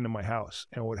break into my house.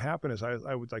 And what would happen is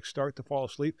I would like start to fall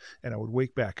asleep and I would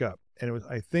wake back up. And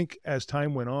I think as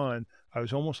time went on, I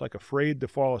was almost like afraid to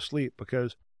fall asleep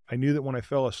because I knew that when I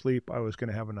fell asleep, I was going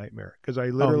to have a nightmare. Because I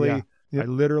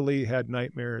literally had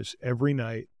nightmares every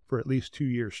night for at least 2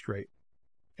 years straight.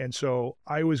 And so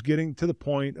I was getting to the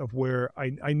point of where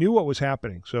I knew what was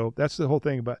happening. So that's the whole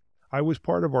thing. But I was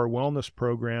part of our wellness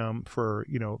program for,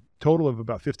 total of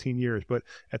about 15 years. But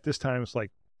at this time, it's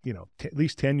like, at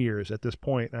least 10 years at this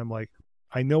point. And I'm like,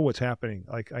 I know what's happening.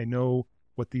 Like, I know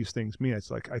what these things mean. It's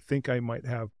like, I think I might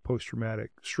have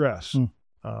post-traumatic stress.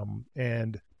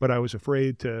 But I was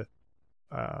afraid to,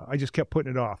 I just kept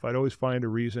putting it off. I'd always find a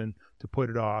reason to put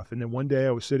it off. And then one day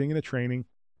I was sitting in a training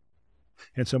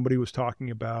and somebody was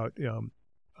talking about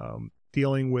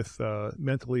dealing with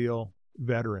mentally ill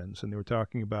veterans. And they were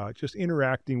talking about just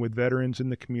interacting with veterans in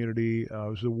the community. It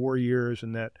was the war years,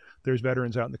 and that there's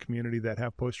veterans out in the community that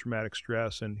have post-traumatic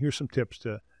stress. And here's some tips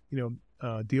to,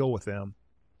 deal with them.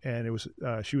 And it was,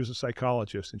 she was a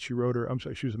psychologist, and she wrote her,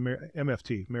 she was a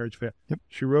MFT, marriage family. Yep.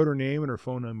 She wrote her name and her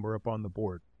phone number up on the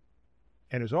board.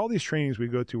 And there's all these trainings we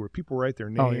go to where people write their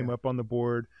name up on the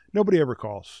board. Nobody ever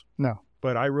calls. No.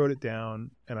 But I wrote it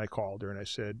down, and I called her and I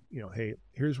said, hey,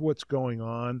 here's what's going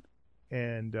on.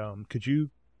 And could you,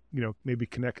 maybe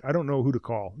connect? I don't know who to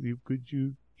call. You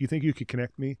think you could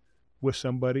connect me with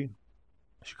somebody?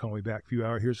 She called me back a few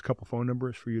hours. Here's a couple phone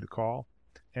numbers for you to call.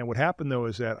 And what happened though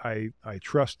is that I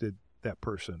trusted that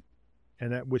person,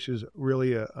 and that, which is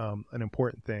really an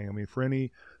important thing. I mean, for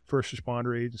any first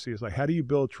responder agency, it's like, how do you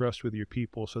build trust with your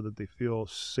people so that they feel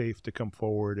safe to come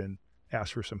forward and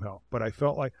ask for some help? But I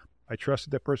felt like I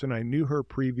trusted that person. I knew her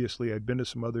previously. I'd been to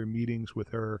some other meetings with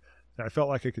her, and I felt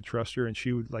like I could trust her, and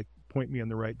she would like point me in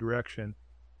the right direction.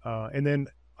 And then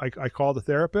I called the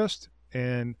therapist,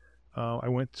 and I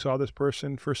went saw this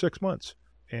person for 6 months,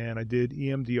 and I did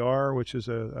EMDR, which is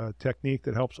a technique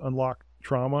that helps unlock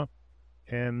trauma.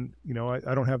 And,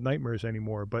 I don't have nightmares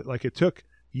anymore, but like it took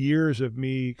years of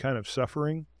me kind of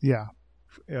suffering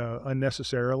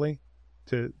unnecessarily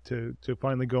to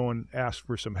finally go and ask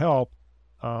for some help.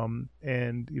 And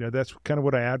that's kind of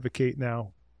what I advocate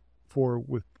now for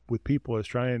with people, is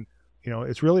trying,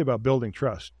 it's really about building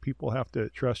trust. People have to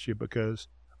trust you, because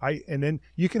and then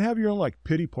you can have your own like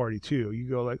pity party too. You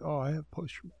go like, oh, I have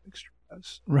post-traumatic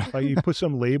stress. Right. Like you put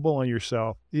some label on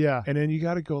yourself. Yeah. And then you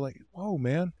got to go like, whoa,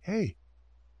 man, hey,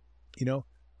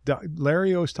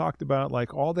 Larry always talked about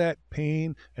like all that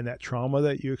pain and that trauma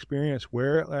that you experience,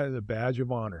 wear it as a badge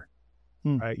of honor.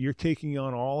 Right? You're taking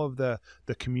on all of the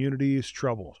community's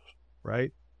troubles,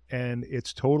 right? And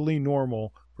it's totally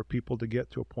normal for people to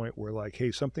get to a point where like,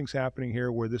 hey, something's happening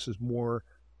here where this is more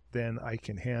than I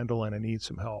can handle and I need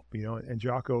some help, And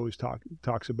Jocko always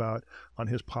talks about on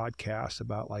his podcast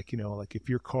about like, like if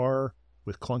your car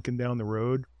was clunking down the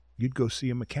road, you'd go see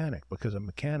a mechanic, because a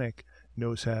mechanic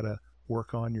knows how to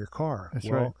work on your car. That's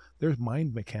right. There's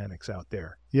mind mechanics out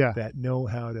there that know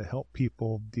how to help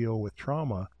people deal with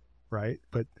trauma. Right.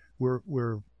 But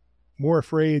we're more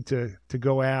afraid to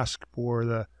go ask for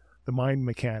the mind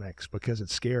mechanics because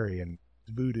it's scary and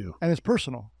it's voodoo. And it's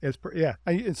personal.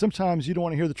 And sometimes you don't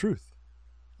want to hear the truth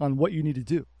on what you need to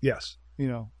do. Yes.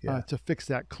 To fix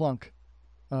that clunk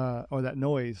or that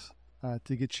noise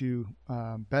to get you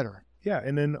better. Yeah.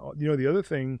 And then, the other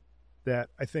thing that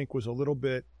I think was a little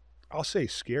bit, I'll say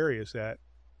scary, is that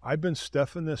I've been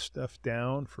stuffing this stuff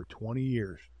down for 20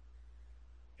 years.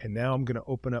 And now I'm going to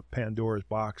open up Pandora's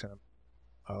box, and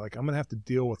I'm going to have to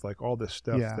deal with like all this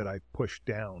stuff that I pushed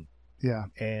down. Yeah.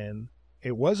 And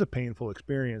it was a painful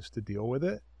experience to deal with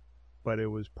it, but it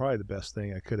was probably the best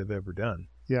thing I could have ever done.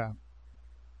 Yeah.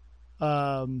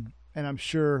 And I'm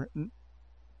sure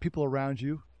people around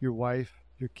you, your wife,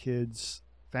 your kids,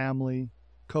 family,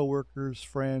 coworkers,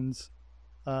 friends,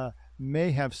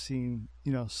 may have seen,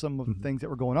 some of the things that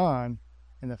were going on,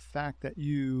 and the fact that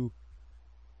you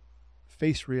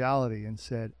faced reality and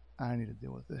said, I need to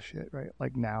deal with this shit right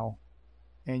like now,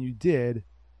 and you did.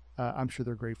 I'm sure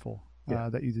they're grateful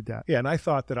that you did that. Yeah. And I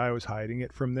thought that I was hiding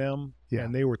it from them,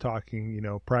 and they were talking,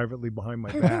 privately behind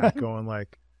my back, going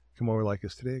like, come over, like,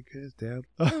 is today good, Dad?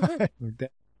 Or Dad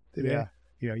today?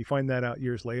 Yeah. You find that out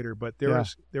years later, but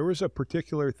there was a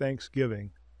particular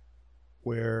Thanksgiving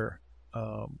where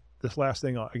this last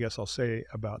thing I guess I'll say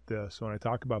about this, when I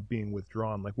talk about being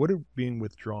withdrawn, like what is being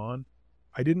withdrawn?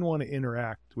 I didn't want to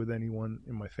interact with anyone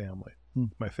in my family.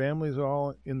 My family's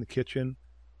all in the kitchen.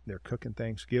 They're cooking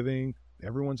Thanksgiving.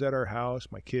 Everyone's at our house,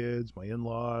 my kids, my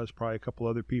in-laws, probably a couple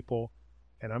other people.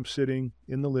 And I'm sitting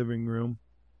in the living room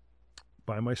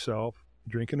by myself,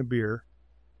 drinking a beer.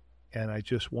 And I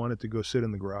just wanted to go sit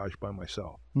in the garage by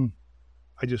myself.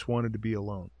 I just wanted to be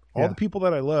alone. All the people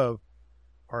that I love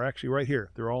are actually right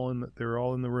here. They're all in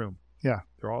the room. Yeah.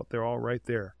 They're all right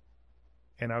there.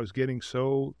 And I was getting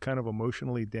so kind of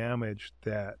emotionally damaged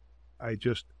that I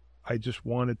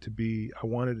wanted it to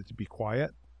be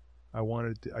quiet.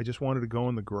 I just wanted to go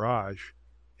in the garage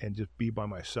and just be by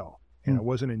myself. and I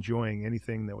wasn't enjoying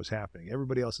anything that was happening.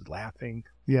 Everybody else is laughing.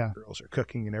 Yeah. Girls are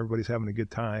cooking and everybody's having a good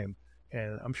time.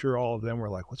 And I'm sure all of them were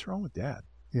like, what's wrong with Dad?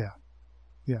 Yeah.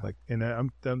 Yeah. Like, and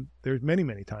there's many,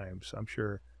 many times I'm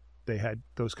sure they had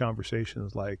those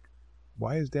conversations like,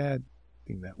 why is Dad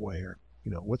being that way? Or,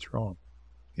 what's wrong?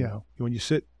 You know, when you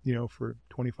sit, for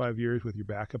 25 years with your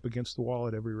back up against the wall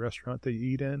at every restaurant that you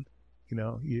eat in,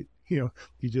 you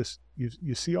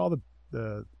see all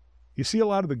you see a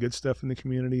lot of the good stuff in the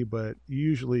community, but you're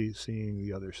usually seeing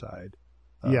the other side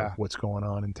of what's going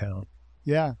on in town.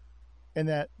 Yeah. And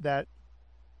that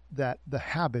the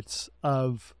habits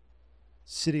of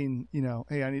sitting,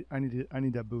 hey, I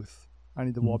need that booth. I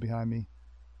need the wall behind me.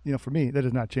 For me, that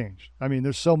has not changed. I mean,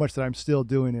 there's so much that I'm still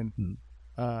doing, and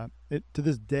to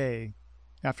this day,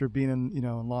 after being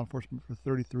in law enforcement for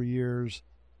 33 years,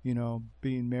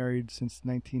 being married since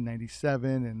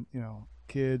 1997, and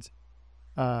kids,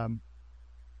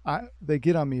 they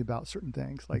get on me about certain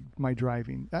things like my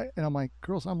driving, and I'm like,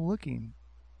 girls, I'm looking,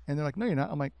 and they're like, no, you're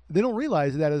not. I'm like, they don't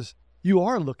realize that is you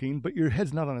are looking, but your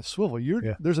head's not on a swivel.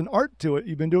 There's an art to it.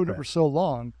 You've been doing it for so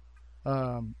long.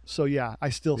 So yeah, I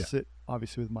still sit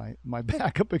obviously with my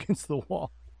back up against the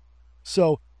wall.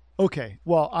 So, okay.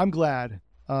 Well, I'm glad,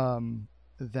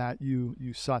 that you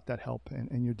sought that help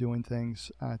and you're doing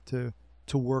things, to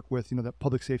work with, that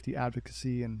public safety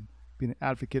advocacy and being an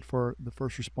advocate for the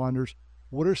first responders.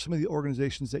 What are some of the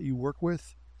organizations that you work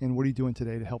with, and what are you doing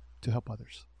today to help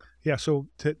others? Yeah. So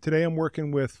today I'm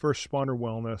working with First Responder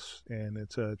Wellness, and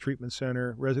it's a treatment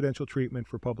center, residential treatment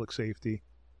for public safety.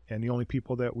 And the only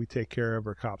people that we take care of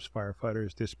are cops,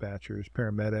 firefighters, dispatchers,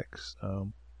 paramedics,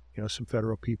 some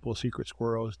federal people, secret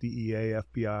squirrels, DEA,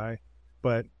 FBI.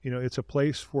 But, it's a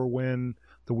place for when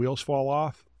the wheels fall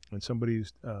off, when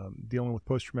somebody's dealing with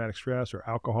post-traumatic stress or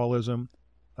alcoholism,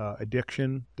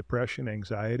 addiction, depression,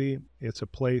 anxiety. It's a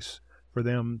place for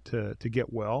them to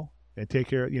get well and take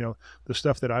care of, the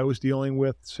stuff that I was dealing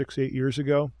with 6-8 years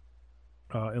ago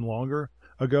and longer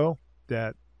ago,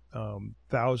 that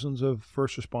thousands of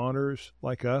first responders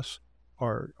like us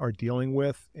are dealing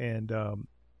with, and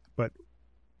but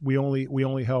we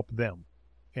only help them,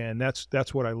 and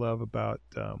that's what I love about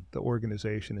the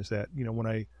organization, is that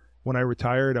when I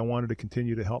retired, I wanted to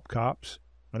continue to help cops,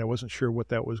 and I wasn't sure what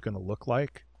that was going to look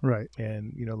like. Right.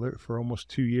 And for almost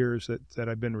 2 years that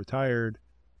I've been retired,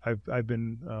 I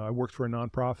worked for a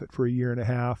nonprofit for 1.5 years,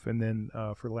 and then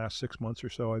for the last 6 months or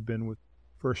so, I've been with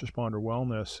First Responder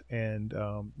Wellness, and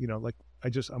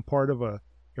I'm part of a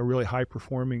really high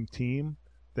performing team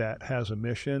that has a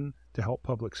mission to help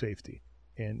public safety,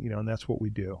 and that's what we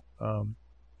do.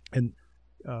 And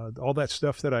all that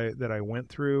stuff that I went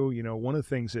through, one of the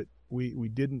things that we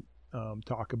didn't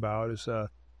talk about is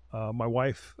my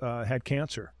wife had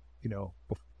cancer,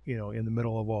 in the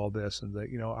middle of all this, and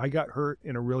I got hurt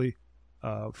in a really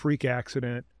freak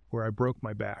accident where I broke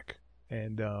my back.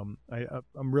 And I'm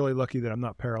really lucky that I'm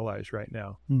not paralyzed right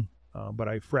now. But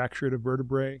I fractured a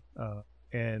vertebrae,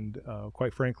 and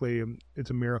quite frankly, it's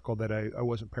a miracle that I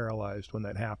wasn't paralyzed when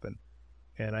that happened.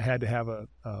 And I had to have a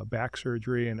back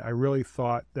surgery, and I really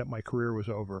thought that my career was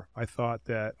over. I thought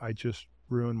that I just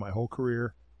ruined my whole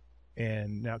career,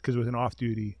 and now, because it was an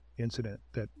off-duty incident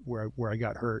where I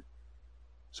got hurt.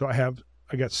 So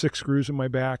I got 6 screws in my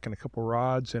back and a couple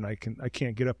rods, and I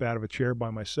can't get up out of a chair by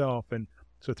myself. And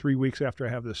so 3 weeks after I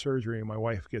have the surgery, my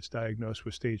wife gets diagnosed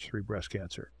with stage 3 breast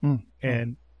cancer.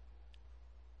 And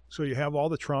so you have all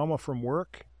the trauma from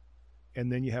work,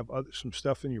 and then you have some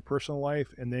stuff in your personal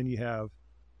life, and then you have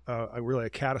a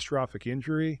catastrophic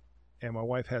injury, and my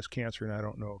wife has cancer, and I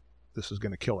don't know if this is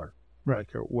going to kill her. Right.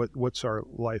 Like, what's our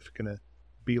life going to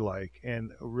be like?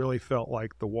 And it really felt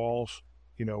like the walls,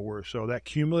 were, so that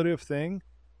cumulative thing,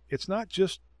 it's not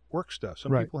just work stuff.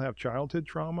 Some people have childhood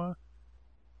trauma.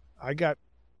 I got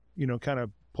kind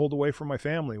of pulled away from my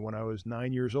family when I was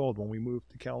 9 years old when we moved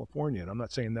to California. And I'm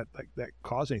not saying that that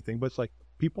caused anything, but it's like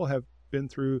people have been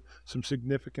through some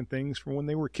significant things from when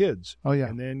they were kids. Oh, yeah.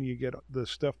 And then you get the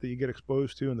stuff that you get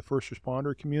exposed to in the first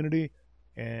responder community.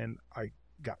 And I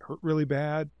got hurt really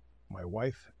bad. My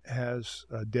wife has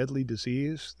a deadly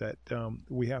disease that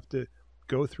we have to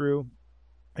go through.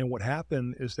 And what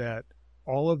happened is that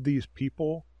all of these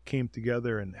people came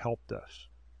together and helped us.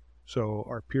 So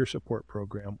our peer support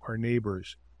program, our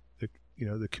neighbors,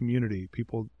 the community,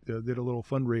 people did a little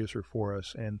fundraiser for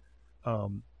us. And,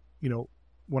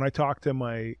 when I talked to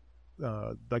my,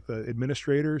 the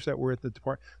administrators that were at the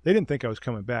department, they didn't think I was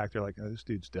coming back. They're like, oh, this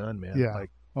dude's done, man. Yeah.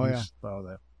 Like,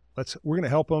 we're going to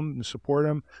help him and support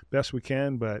him best we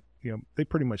can. But, they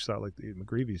pretty much thought like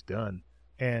McGreevy's done.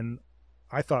 And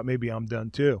I thought maybe I'm done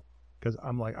too. because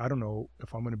I'm like, I don't know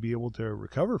if I'm going to be able to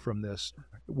recover from this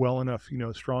well enough,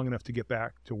 strong enough to get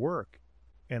back to work.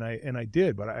 And I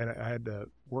did, but I had to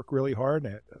work really hard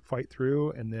and I had to fight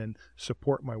through and then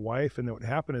support my wife. And then what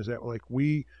happened is that like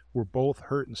we were both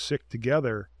hurt and sick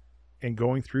together, and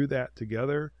going through that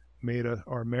together made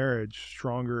our marriage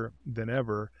stronger than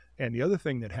ever. And the other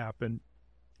thing that happened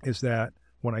is that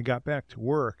when I got back to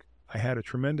work, I had a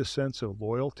tremendous sense of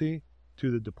loyalty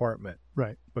to the department.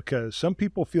 Right. Because some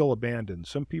people feel abandoned.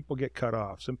 Some people get cut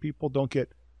off. Some people don't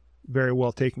get very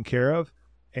well taken care of.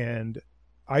 And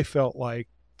I felt like,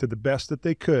 to the best that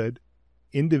they could,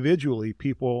 individually,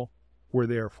 people were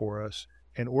there for us.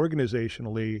 And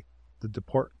organizationally, the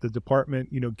department,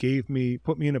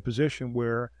 put me in a position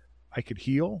where I could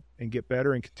heal and get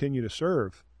better and continue to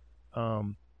serve.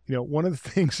 One of the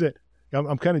things that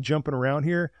I'm kind of jumping around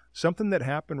here, something that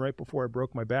happened right before I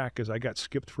broke my back is I got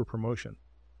skipped for promotion.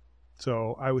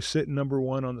 So I was sitting number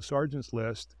 1 on the sergeant's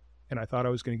list, and I thought I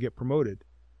was going to get promoted.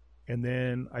 And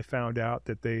then I found out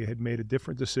that they had made a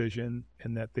different decision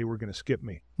and that they were going to skip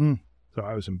me. So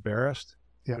I was embarrassed.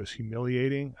 Yeah. It was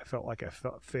humiliating. I felt like I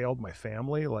failed my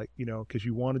family, because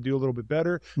you want to do a little bit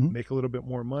better, make a little bit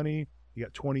more money. You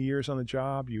got 20 years on the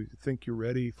job. You think you're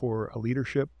ready for a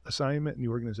leadership assignment in the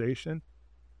organization.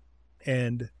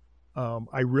 And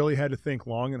I really had to think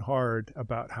long and hard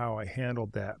about how I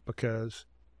handled that, because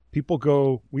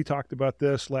we talked about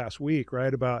this last week,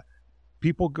 right? About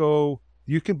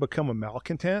you can become a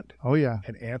malcontent. Oh, yeah.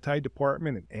 An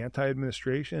anti-department, an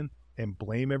anti-administration, and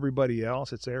blame everybody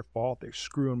else. It's their fault. They're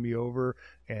screwing me over.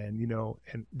 And,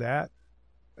 the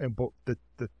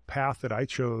path that I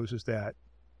chose is that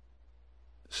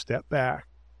step back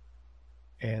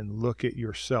and look at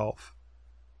yourself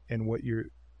and what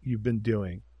you've been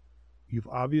doing. You've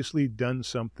obviously done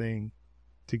something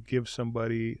to give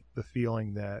somebody the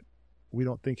feeling that we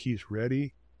don't think he's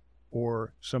ready,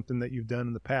 or something that you've done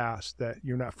in the past that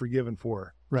you're not forgiven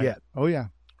for yet. Oh, yeah.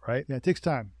 Right? Yeah, it takes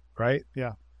time. Right?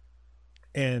 Yeah.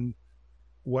 And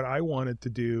what I wanted to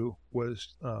do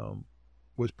was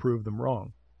prove them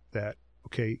wrong. That,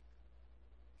 okay,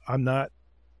 I'm not,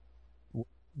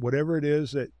 whatever it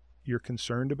is that you're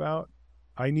concerned about,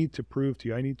 I need to prove to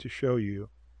you, I need to show you,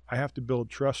 I have to build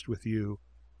trust with you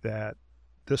that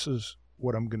this is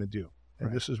what I'm going to do.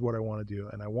 And this is what I want to do.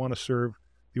 And I want to serve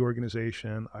the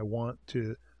organization. I want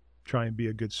to try and be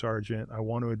a good sergeant. I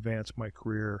want to advance my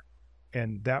career.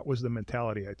 And that was the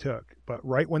mentality I took. But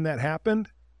right when that happened,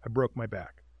 I broke my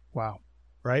back. Wow.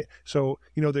 Right? So,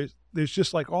 there's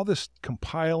just like all this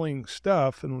compiling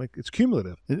stuff, and like it's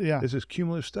cumulative. Yeah. There's this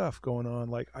cumulative stuff going on.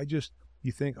 Like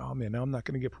you think, oh man, now I'm not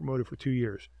going to get promoted for 2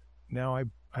 years. Now I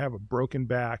have a broken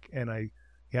back, and I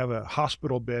have a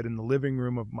hospital bed in the living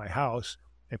room of my house,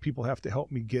 and people have to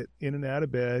help me get in and out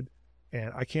of bed,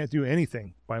 and I can't do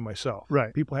anything by myself.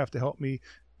 Right. People have to help me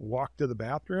walk to the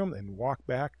bathroom and walk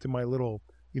back to my little,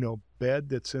 bed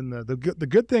that's in the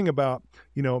good thing about,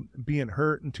 being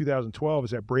hurt in 2012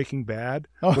 is that Breaking Bad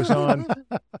was on.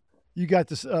 You got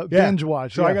to binge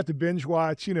watch. So I got to binge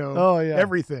watch,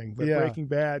 everything, but Breaking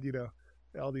Bad,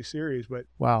 all these series. But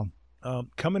wow.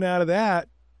 Coming out of that,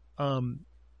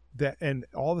 that and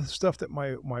all the stuff that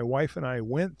my wife and I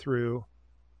went through,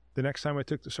 the next time I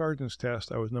took the sergeant's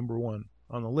test, I was number 1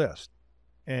 on the list.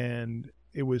 And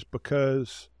it was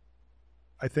because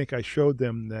I think I showed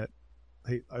them that,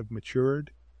 hey, I've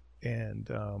matured, and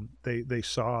they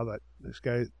saw that this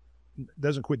guy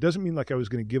doesn't quit. Doesn't mean like I was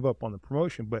going to give up on the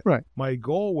promotion, but my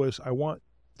goal was, I want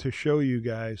to show you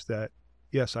guys that,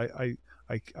 yes, I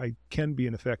can be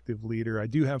an effective leader. I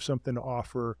do have something to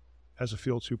offer as a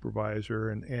field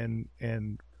supervisor, and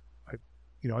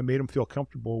I made them feel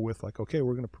comfortable with, like, okay,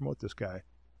 we're going to promote this guy.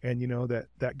 And,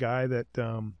 that guy that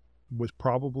was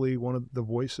probably one of the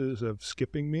voices of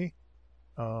skipping me,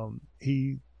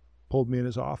 he pulled me in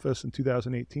his office in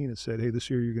 2018 and said, hey, this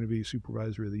year you're going to be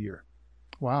supervisor of the year.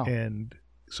 Wow. And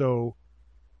so,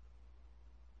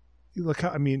 look,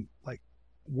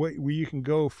 where you can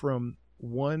go from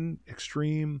one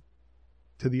extreme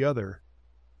to the other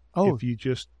if you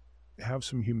just have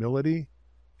some humility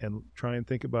and try and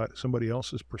think about somebody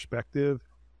else's perspective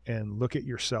and look at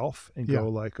yourself and go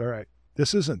like, all right,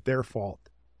 this isn't their fault.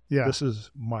 Yeah. This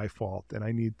is my fault. And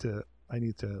I need to,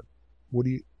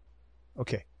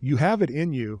 okay, you have it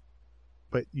in you,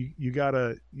 but you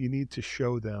need to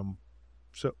show them.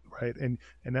 So, right. And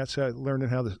that's learning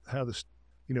how this,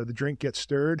 the drink gets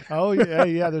stirred. Oh yeah.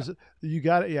 Yeah. You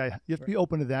have to be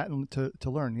open to that and to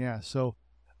learn. Yeah. So,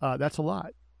 that's a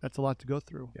lot. That's a lot to go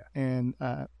through. Yeah. And,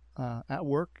 at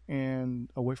work and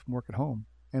away from work at home,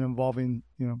 and involving,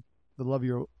 the love of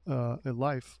your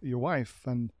life, your wife,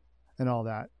 and all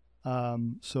that.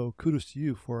 So kudos to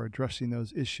you for addressing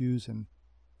those issues and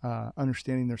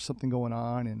understanding there's something going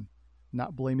on and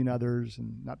not blaming others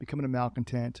and not becoming a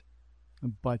malcontent,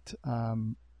 but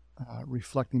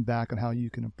reflecting back on how you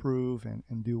can improve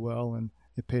and do well, and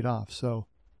it paid off. So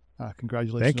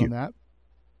congratulations on that.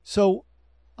 So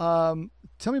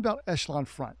tell me about Echelon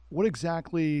Front. What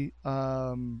exactly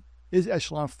is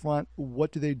Echelon Front?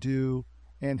 What do they do,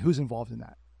 and who's involved in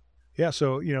that? Yeah,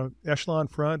 so Echelon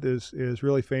Front is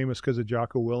really famous because of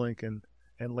Jocko Willink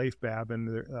and Leif Babin.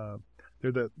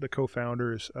 They're the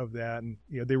co-founders of that, and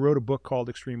they wrote a book called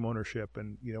Extreme Ownership.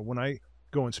 And when I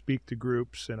go and speak to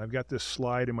groups, and I've got this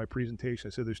slide in my presentation,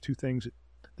 I said there's two things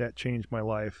that changed my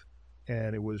life,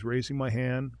 and it was raising my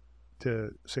hand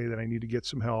to say that I need to get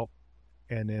some help,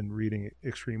 and then reading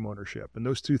Extreme Ownership. And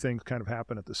those two things kind of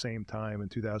happened at the same time in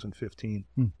 2015.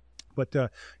 But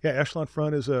Echelon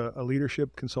Front is a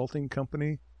leadership consulting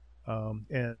company,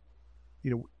 and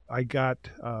I got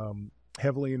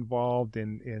heavily involved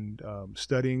in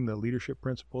studying the leadership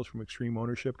principles from Extreme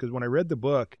Ownership, because when I read the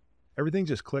book, everything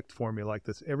just clicked for me like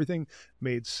this. Everything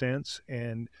made sense,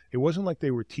 and it wasn't like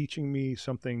they were teaching me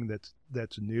something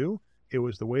that's new. It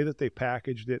was the way that they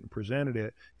packaged it and presented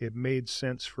it. It made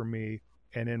sense for me.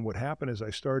 And then what happened is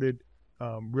I started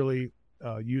really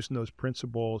using those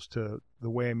principles to the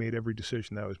way I made every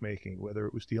decision that I was making, whether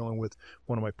it was dealing with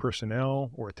one of my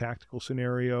personnel or a tactical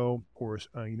scenario or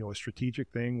a strategic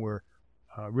thing where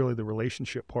really the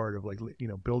relationship part of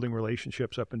building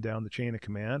relationships up and down the chain of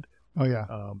command. Oh yeah.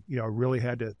 I really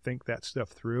had to think that stuff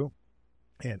through.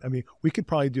 And I mean, we could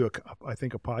probably do I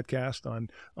think a podcast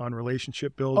on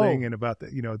relationship building and about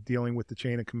dealing with the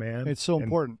chain of command. It's so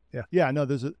important. Yeah. No,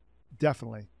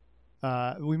 definitely.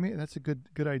 That's a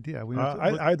good idea.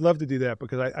 I'd love to do that,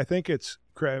 because I think it's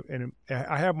crap, and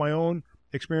I have my own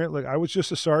experience. Like, I was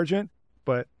just a sergeant,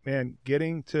 but man,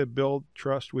 getting to build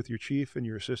trust with your chief and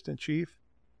your assistant chief,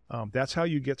 that's how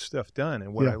you get stuff done.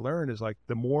 And what I learned is, like,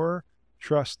 the more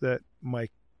trust that my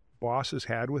bosses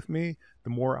had with me, the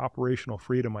more operational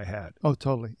freedom I had. Oh,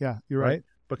 totally. Yeah, you're right.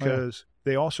 Because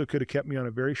they also could have kept me on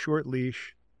a very short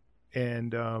leash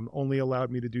and only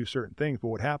allowed me to do certain things. But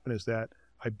what happened is that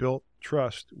I built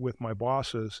trust with my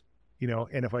bosses,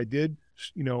 and if I did,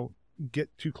 get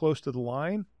too close to the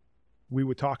line, we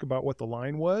would talk about what the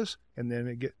line was, and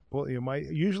then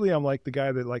usually I'm like the guy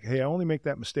that, like, hey, I only make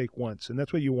that mistake once, and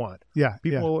that's what you want. Yeah.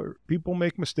 People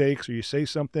make mistakes, or you say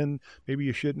something maybe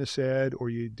you shouldn't have said, or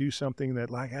you do something that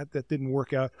that didn't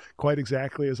work out quite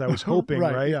exactly as I was hoping,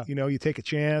 right? Yeah. You take a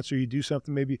chance, or you do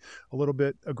something maybe a little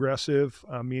bit aggressive,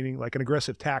 meaning like an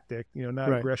aggressive tactic,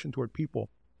 not aggression toward people.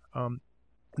 And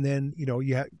then,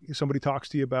 somebody talks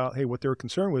to you about, hey, what their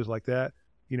concern was like that,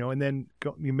 and then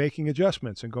you're making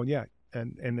adjustments and going,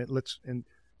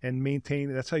 and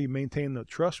maintain. That's how you maintain the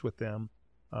trust with them,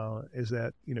 is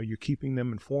that, you're keeping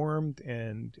them informed,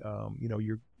 and,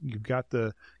 you've got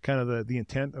the kind of the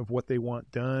intent of what they want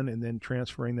done, and then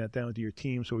transferring that down to your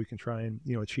team so we can try and,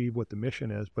 achieve what the mission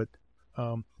is. But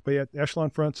yeah,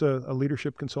 Echelon Front's a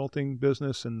leadership consulting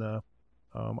business, and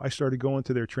I started going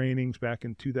to their trainings back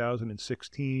in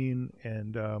 2016,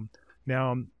 and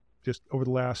now I'm just over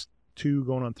the last 2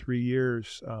 going on 3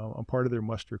 years, I'm part of their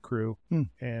muster crew.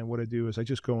 And what I do is I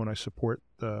just go and I support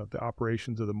the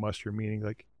operations of the muster, meaning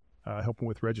like helping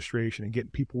with registration and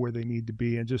getting people where they need to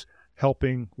be, and just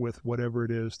helping with whatever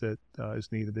it is that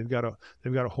is needed. They've got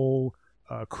a whole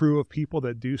crew of people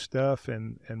that do stuff,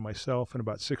 and myself and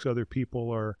about 6 other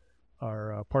people are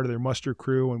part of their muster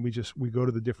crew, and we go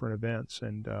to the different events.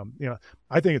 And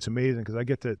I think it's amazing because I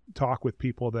get to talk with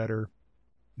people that are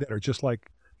just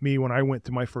like me. When I went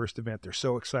to my first event, they're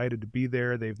so excited to be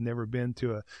there. They've never been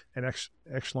to an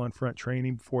Echelon Front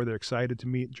training before. They're excited to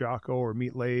meet Jocko or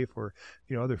meet Leif or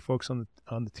other folks on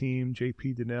the team,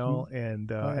 JP Donnell.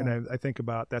 And I think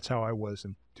about, that's how I was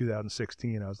in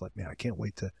 2016. I was like, man, I can't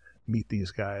wait to meet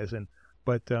these guys.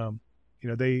 But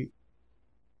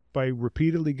by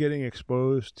repeatedly getting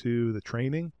exposed to the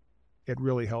training, it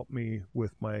really helped me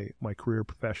with my career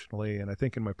professionally, and I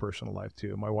think in my personal life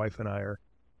too. My wife and I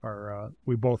are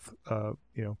we both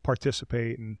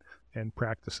participate and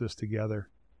practice this together.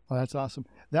 Oh, that's awesome.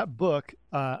 That book,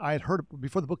 I had heard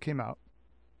before the book came out.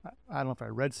 I don't know if I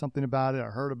read something about it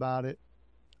or heard about it,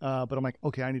 but I'm like,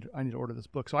 okay, I need to order this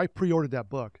book. So I pre-ordered that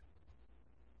book,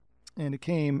 and it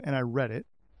came, and I read it.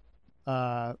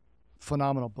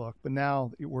 Phenomenal book. But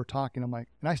now we're talking, I'm like,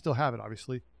 and I still have it,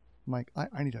 obviously. I'm like,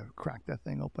 I need to crack that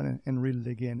thing open and read it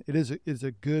again. It is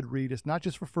a good read. It's not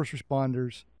just for first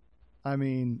responders. I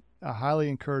mean, I highly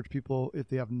encourage people, if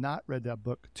they have not read that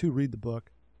book, to read the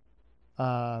book.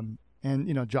 And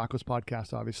Jocko's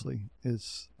podcast obviously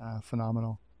is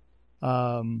phenomenal.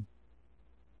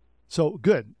 So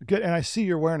good. And I see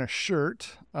you're wearing a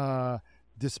shirt.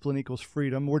 Discipline equals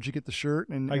freedom. Where'd you get the shirt?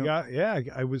 And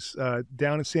I was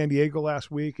down in San Diego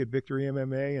last week at Victory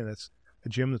MMA, and it's a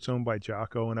gym that's owned by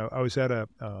Jocko. And I was at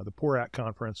the Poor Act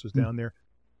conference, was down there,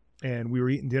 and we were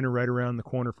eating dinner right around the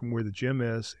corner from where the gym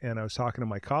is. And I was talking to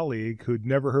my colleague who'd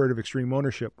never heard of Extreme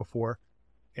Ownership before,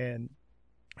 and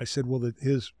I said, "Well,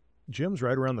 his gym's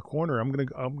right around the corner. I'm gonna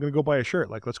go buy a shirt.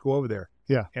 Like, let's go over there."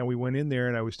 Yeah. And we went in there,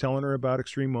 and I was telling her about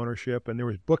Extreme Ownership, and there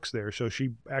was books there. So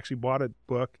she actually bought a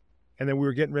book, and then we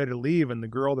were getting ready to leave, and the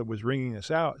girl that was ringing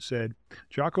us out said,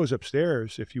 "Jocko's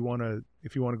upstairs. If you want to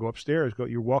go upstairs,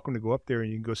 you're welcome to go up there, and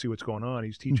you can go see what's going on.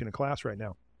 He's teaching a class right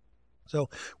now." So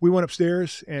we went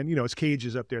upstairs, and it's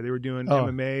cages up there. They were doing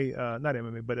MMA, not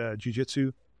MMA, but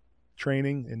jiu-jitsu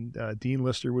training, and Dean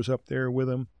Lister was up there with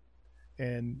him.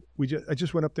 And I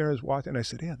just went up there and was watching, and I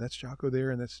said, "Yeah, that's Jocko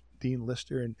there, and that's Dean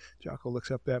Lister." And Jocko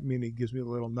looks up at me, and he gives me a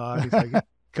little nod. He's like,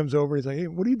 comes over, and he's like, "Hey,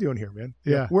 what are you doing here, man?"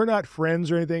 Yeah. We're not friends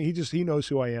or anything. He knows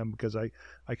who I am because I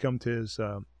come to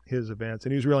his events,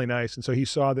 and he was really nice. And so he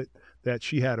saw that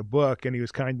she had a book, and he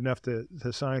was kind enough to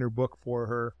sign her book for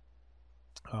her.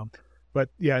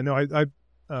 But yeah, no, I'm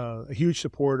a huge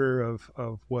supporter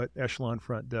of what Echelon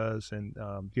Front does, and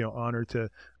honored to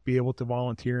be able to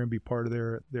volunteer and be part of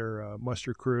their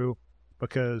muster crew,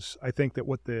 because I think that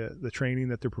what the training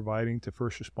that they're providing to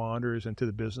first responders and to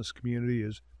the business community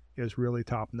is really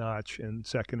top notch and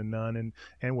second to none.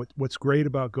 And what's great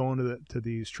about going to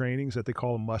these trainings that they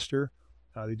call them muster,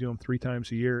 they do them 3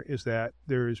 times a year, is that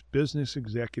there's business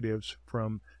executives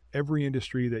from every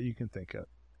industry that you can think of: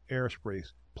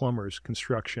 aerospace, plumbers,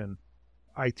 construction,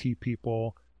 IT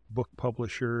people, book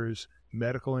publishers,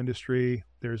 medical industry.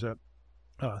 There's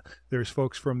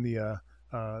folks from the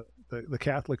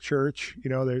Catholic Church,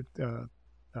 and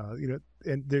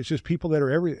there's just people that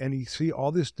are and you see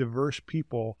all this diverse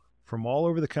people from all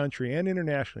over the country and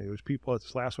internationally. There's people at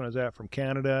this last one I was at from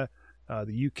Canada,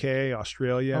 the UK,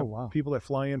 Australia. Oh, wow. People that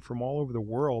fly in from all over the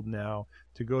world now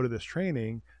to go to this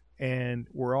training, and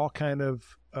we're all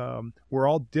we're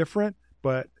all different.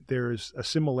 But there's a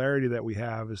similarity that we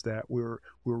have, is that we're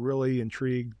really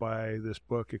intrigued by this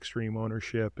book, Extreme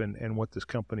Ownership, and what this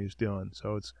company is doing.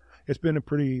 So it's been a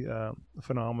pretty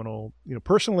phenomenal.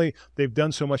 Personally, they've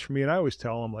done so much for me, and I always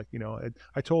tell them, like,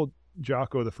 I told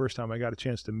Jocko the first time I got a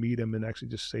chance to meet him and actually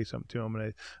just say something to him,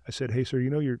 and I said, "Hey, sir,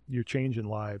 you're changing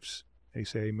lives." And he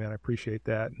said, "Hey, man, I appreciate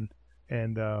that."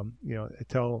 And I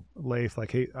tell Leif,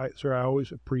 like, "Hey, sir, I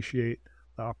always appreciate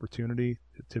the opportunity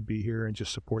to be here and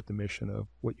just support the mission of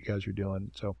what you guys are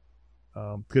doing." So,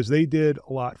 because they did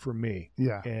a lot for me,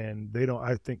 Yeah. and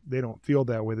I think they don't feel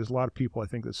that way. There's a lot of people, I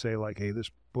think, that say, like, "Hey, this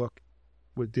book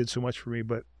did so much for me,"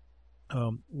 but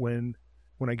when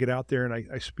I get out there and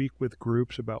I speak with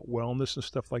groups about wellness and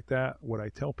stuff like that, what I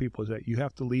tell people is that you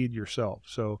have to lead yourself.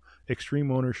 So,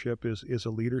 Extreme Ownership is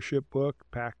a leadership book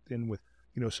packed in with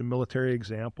some military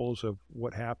examples of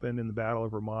what happened in the Battle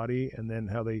of Ramadi, and then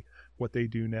what they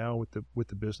do now with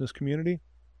the business community.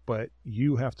 But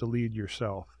you have to lead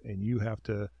yourself, and you have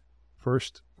to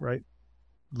first, right,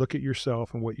 look at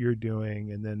yourself and what you're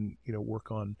doing, and then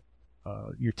work on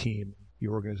your team,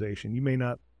 your organization. You may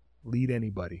not lead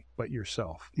anybody but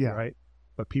yourself, Yeah. right?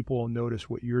 But people will notice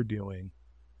what you're doing,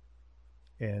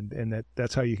 and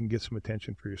that's how you can get some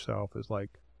attention for yourself. Is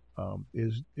like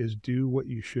is do what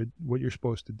you're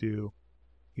supposed to do.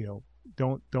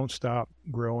 Don't stop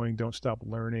growing, don't stop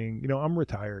learning. I'm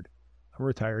retired. I'm a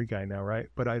retired guy now, right?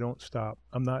 But I'm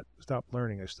not stop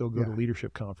learning. I still go to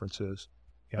leadership conferences.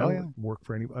 I don't work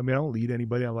for anybody. I mean, I don't lead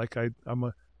anybody. I'm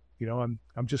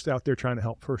just out there trying to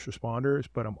help first responders,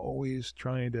 but I'm always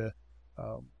trying to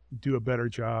do a better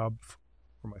job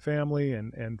for my family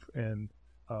and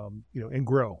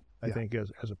grow, I think,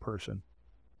 as a person.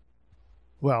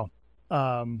 Well,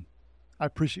 I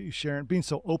appreciate you sharing, being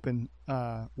so open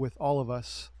with all of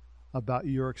us about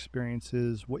your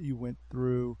experiences, what you went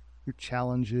through, your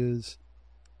challenges,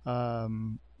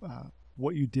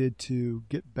 what you did to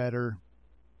get better.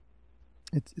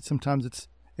 Sometimes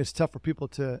it's tough for people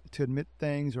to admit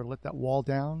things or let that wall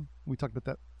down. We talked about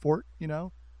that fort,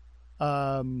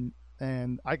 and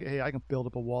I can build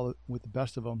up a wall with the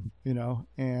best of them,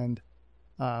 and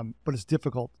but it's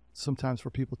difficult sometimes for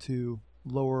people to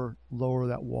lower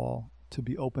that wall, to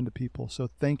be open to people. So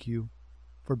thank you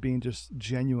for being just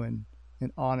genuine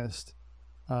and honest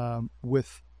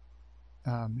with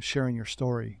sharing your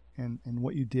story and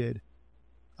what you did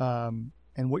and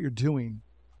what you're doing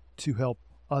to help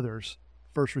others,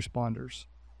 first responders.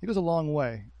 It goes a long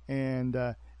way, and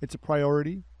it's a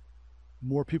priority.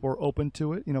 More people are open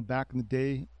to it. Back in the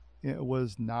day, it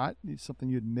was not. It's something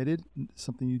you admitted,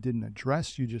 something you didn't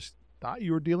address. You just thought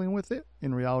you were dealing with it.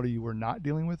 In reality, you were not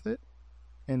dealing with it.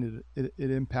 And it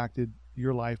impacted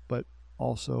your life, but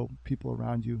also people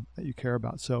around you that you care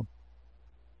about. So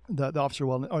the officer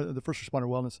wellness, or the first responder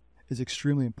wellness, is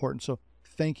extremely important. So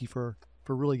thank you for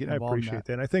really getting involved in that. I appreciate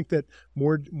that. And I think that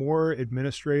more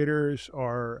administrators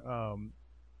are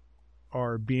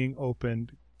being open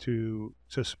to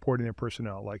supporting their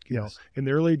personnel. Like, you know, in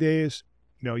the early days,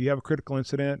 you know, you have a critical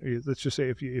incident. Let's just say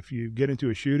if you get into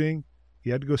a shooting,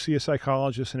 you had to go see a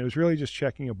psychologist, and it was really just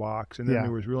checking a box. And then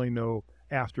there was really no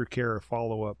aftercare or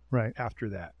follow-up after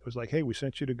that. It was like, hey, we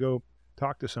sent you to go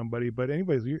talk to somebody, but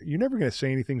you're never going to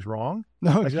say anything's wrong.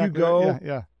 No, like exactly. You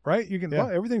go, right? You can,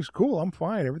 well, everything's cool. I'm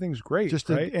fine. Everything's great. Just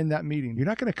right? in that meeting. You're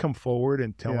not going to come forward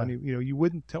and tell you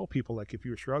wouldn't tell people like if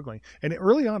you were struggling. And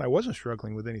early on, I wasn't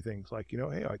struggling with anything. It's like, you know,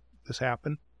 hey, this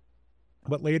happened.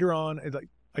 But later on,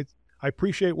 I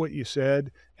appreciate what you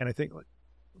said. And I think like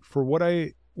for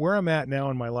where I'm at now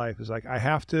in my life is like, I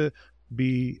have to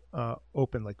be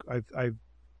open. Like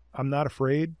I'm not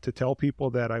afraid to tell people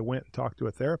that I went and talked to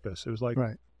a therapist. It was like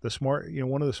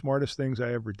one of the smartest things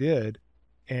I ever did.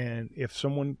 And if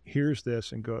someone hears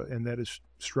this and that is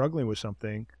struggling with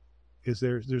something, is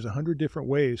there's 100 different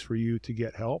ways for you to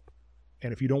get help.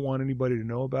 And if you don't want anybody to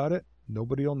know about it,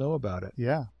 nobody will know about it.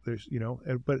 Yeah. There's, you know,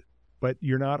 but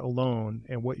you're not alone.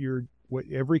 And what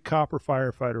every cop or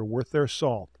firefighter worth their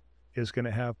salt is going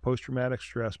to have post-traumatic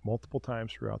stress multiple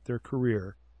times throughout their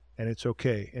career. And it's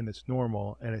okay, and it's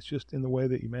normal, and it's just in the way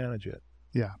that you manage it.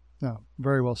 Yeah, no,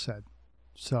 very well said.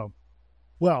 So,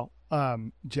 well,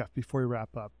 Jeff, before we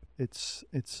wrap up, it's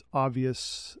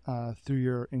obvious through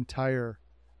your entire,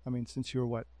 I mean, since you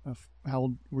were how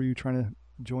old were you trying to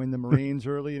join the Marines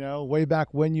early, you know, way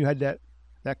back when you had that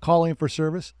calling for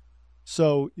service.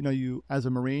 So, you know, you, as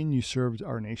a Marine, you served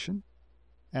our nation.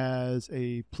 As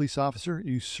a police officer,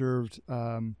 you served,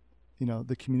 you know,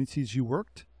 the communities you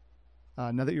worked.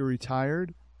 Now that you're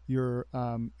retired, you're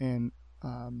helping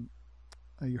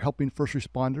first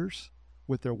responders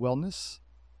with their wellness.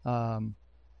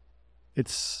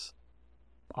 It's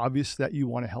obvious that you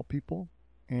want to help people,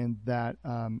 and that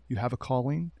you have a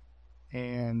calling,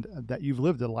 and that you've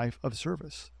lived a life of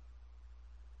service.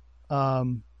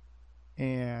 And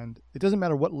it doesn't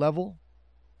matter what level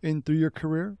through your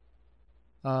career,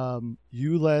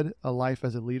 you led a life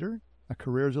as a leader, a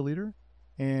career as a leader,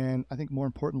 and I think more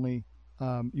importantly,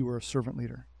 you were a servant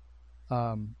leader.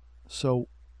 So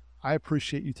I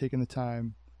appreciate you taking the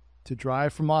time to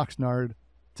drive from Oxnard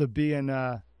to be in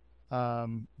the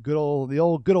good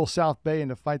old South Bay and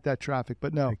to fight that traffic.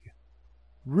 But no,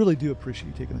 really do appreciate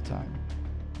you taking the time.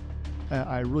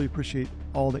 I really appreciate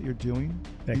all that you're doing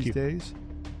these days.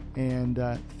 And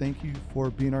thank you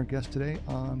for being our guest today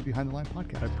on Behind the Line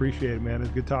Podcast. I appreciate it, man. It's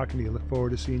good talking to you. Look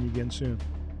forward to seeing you again soon.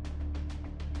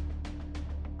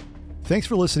 Thanks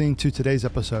for listening to today's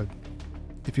episode.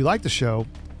 If you like the show,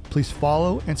 please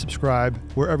follow and subscribe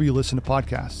wherever you listen to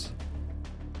podcasts.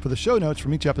 For the show notes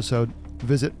from each episode,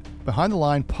 visit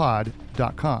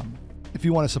behindthelinepod.com. If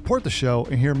you want to support the show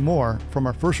and hear more from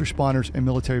our first responders and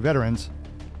military veterans,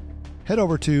 head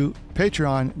over to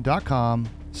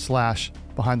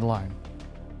patreon.com/behindtheline.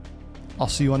 I'll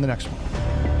see you on the next one.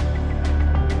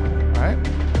 All right?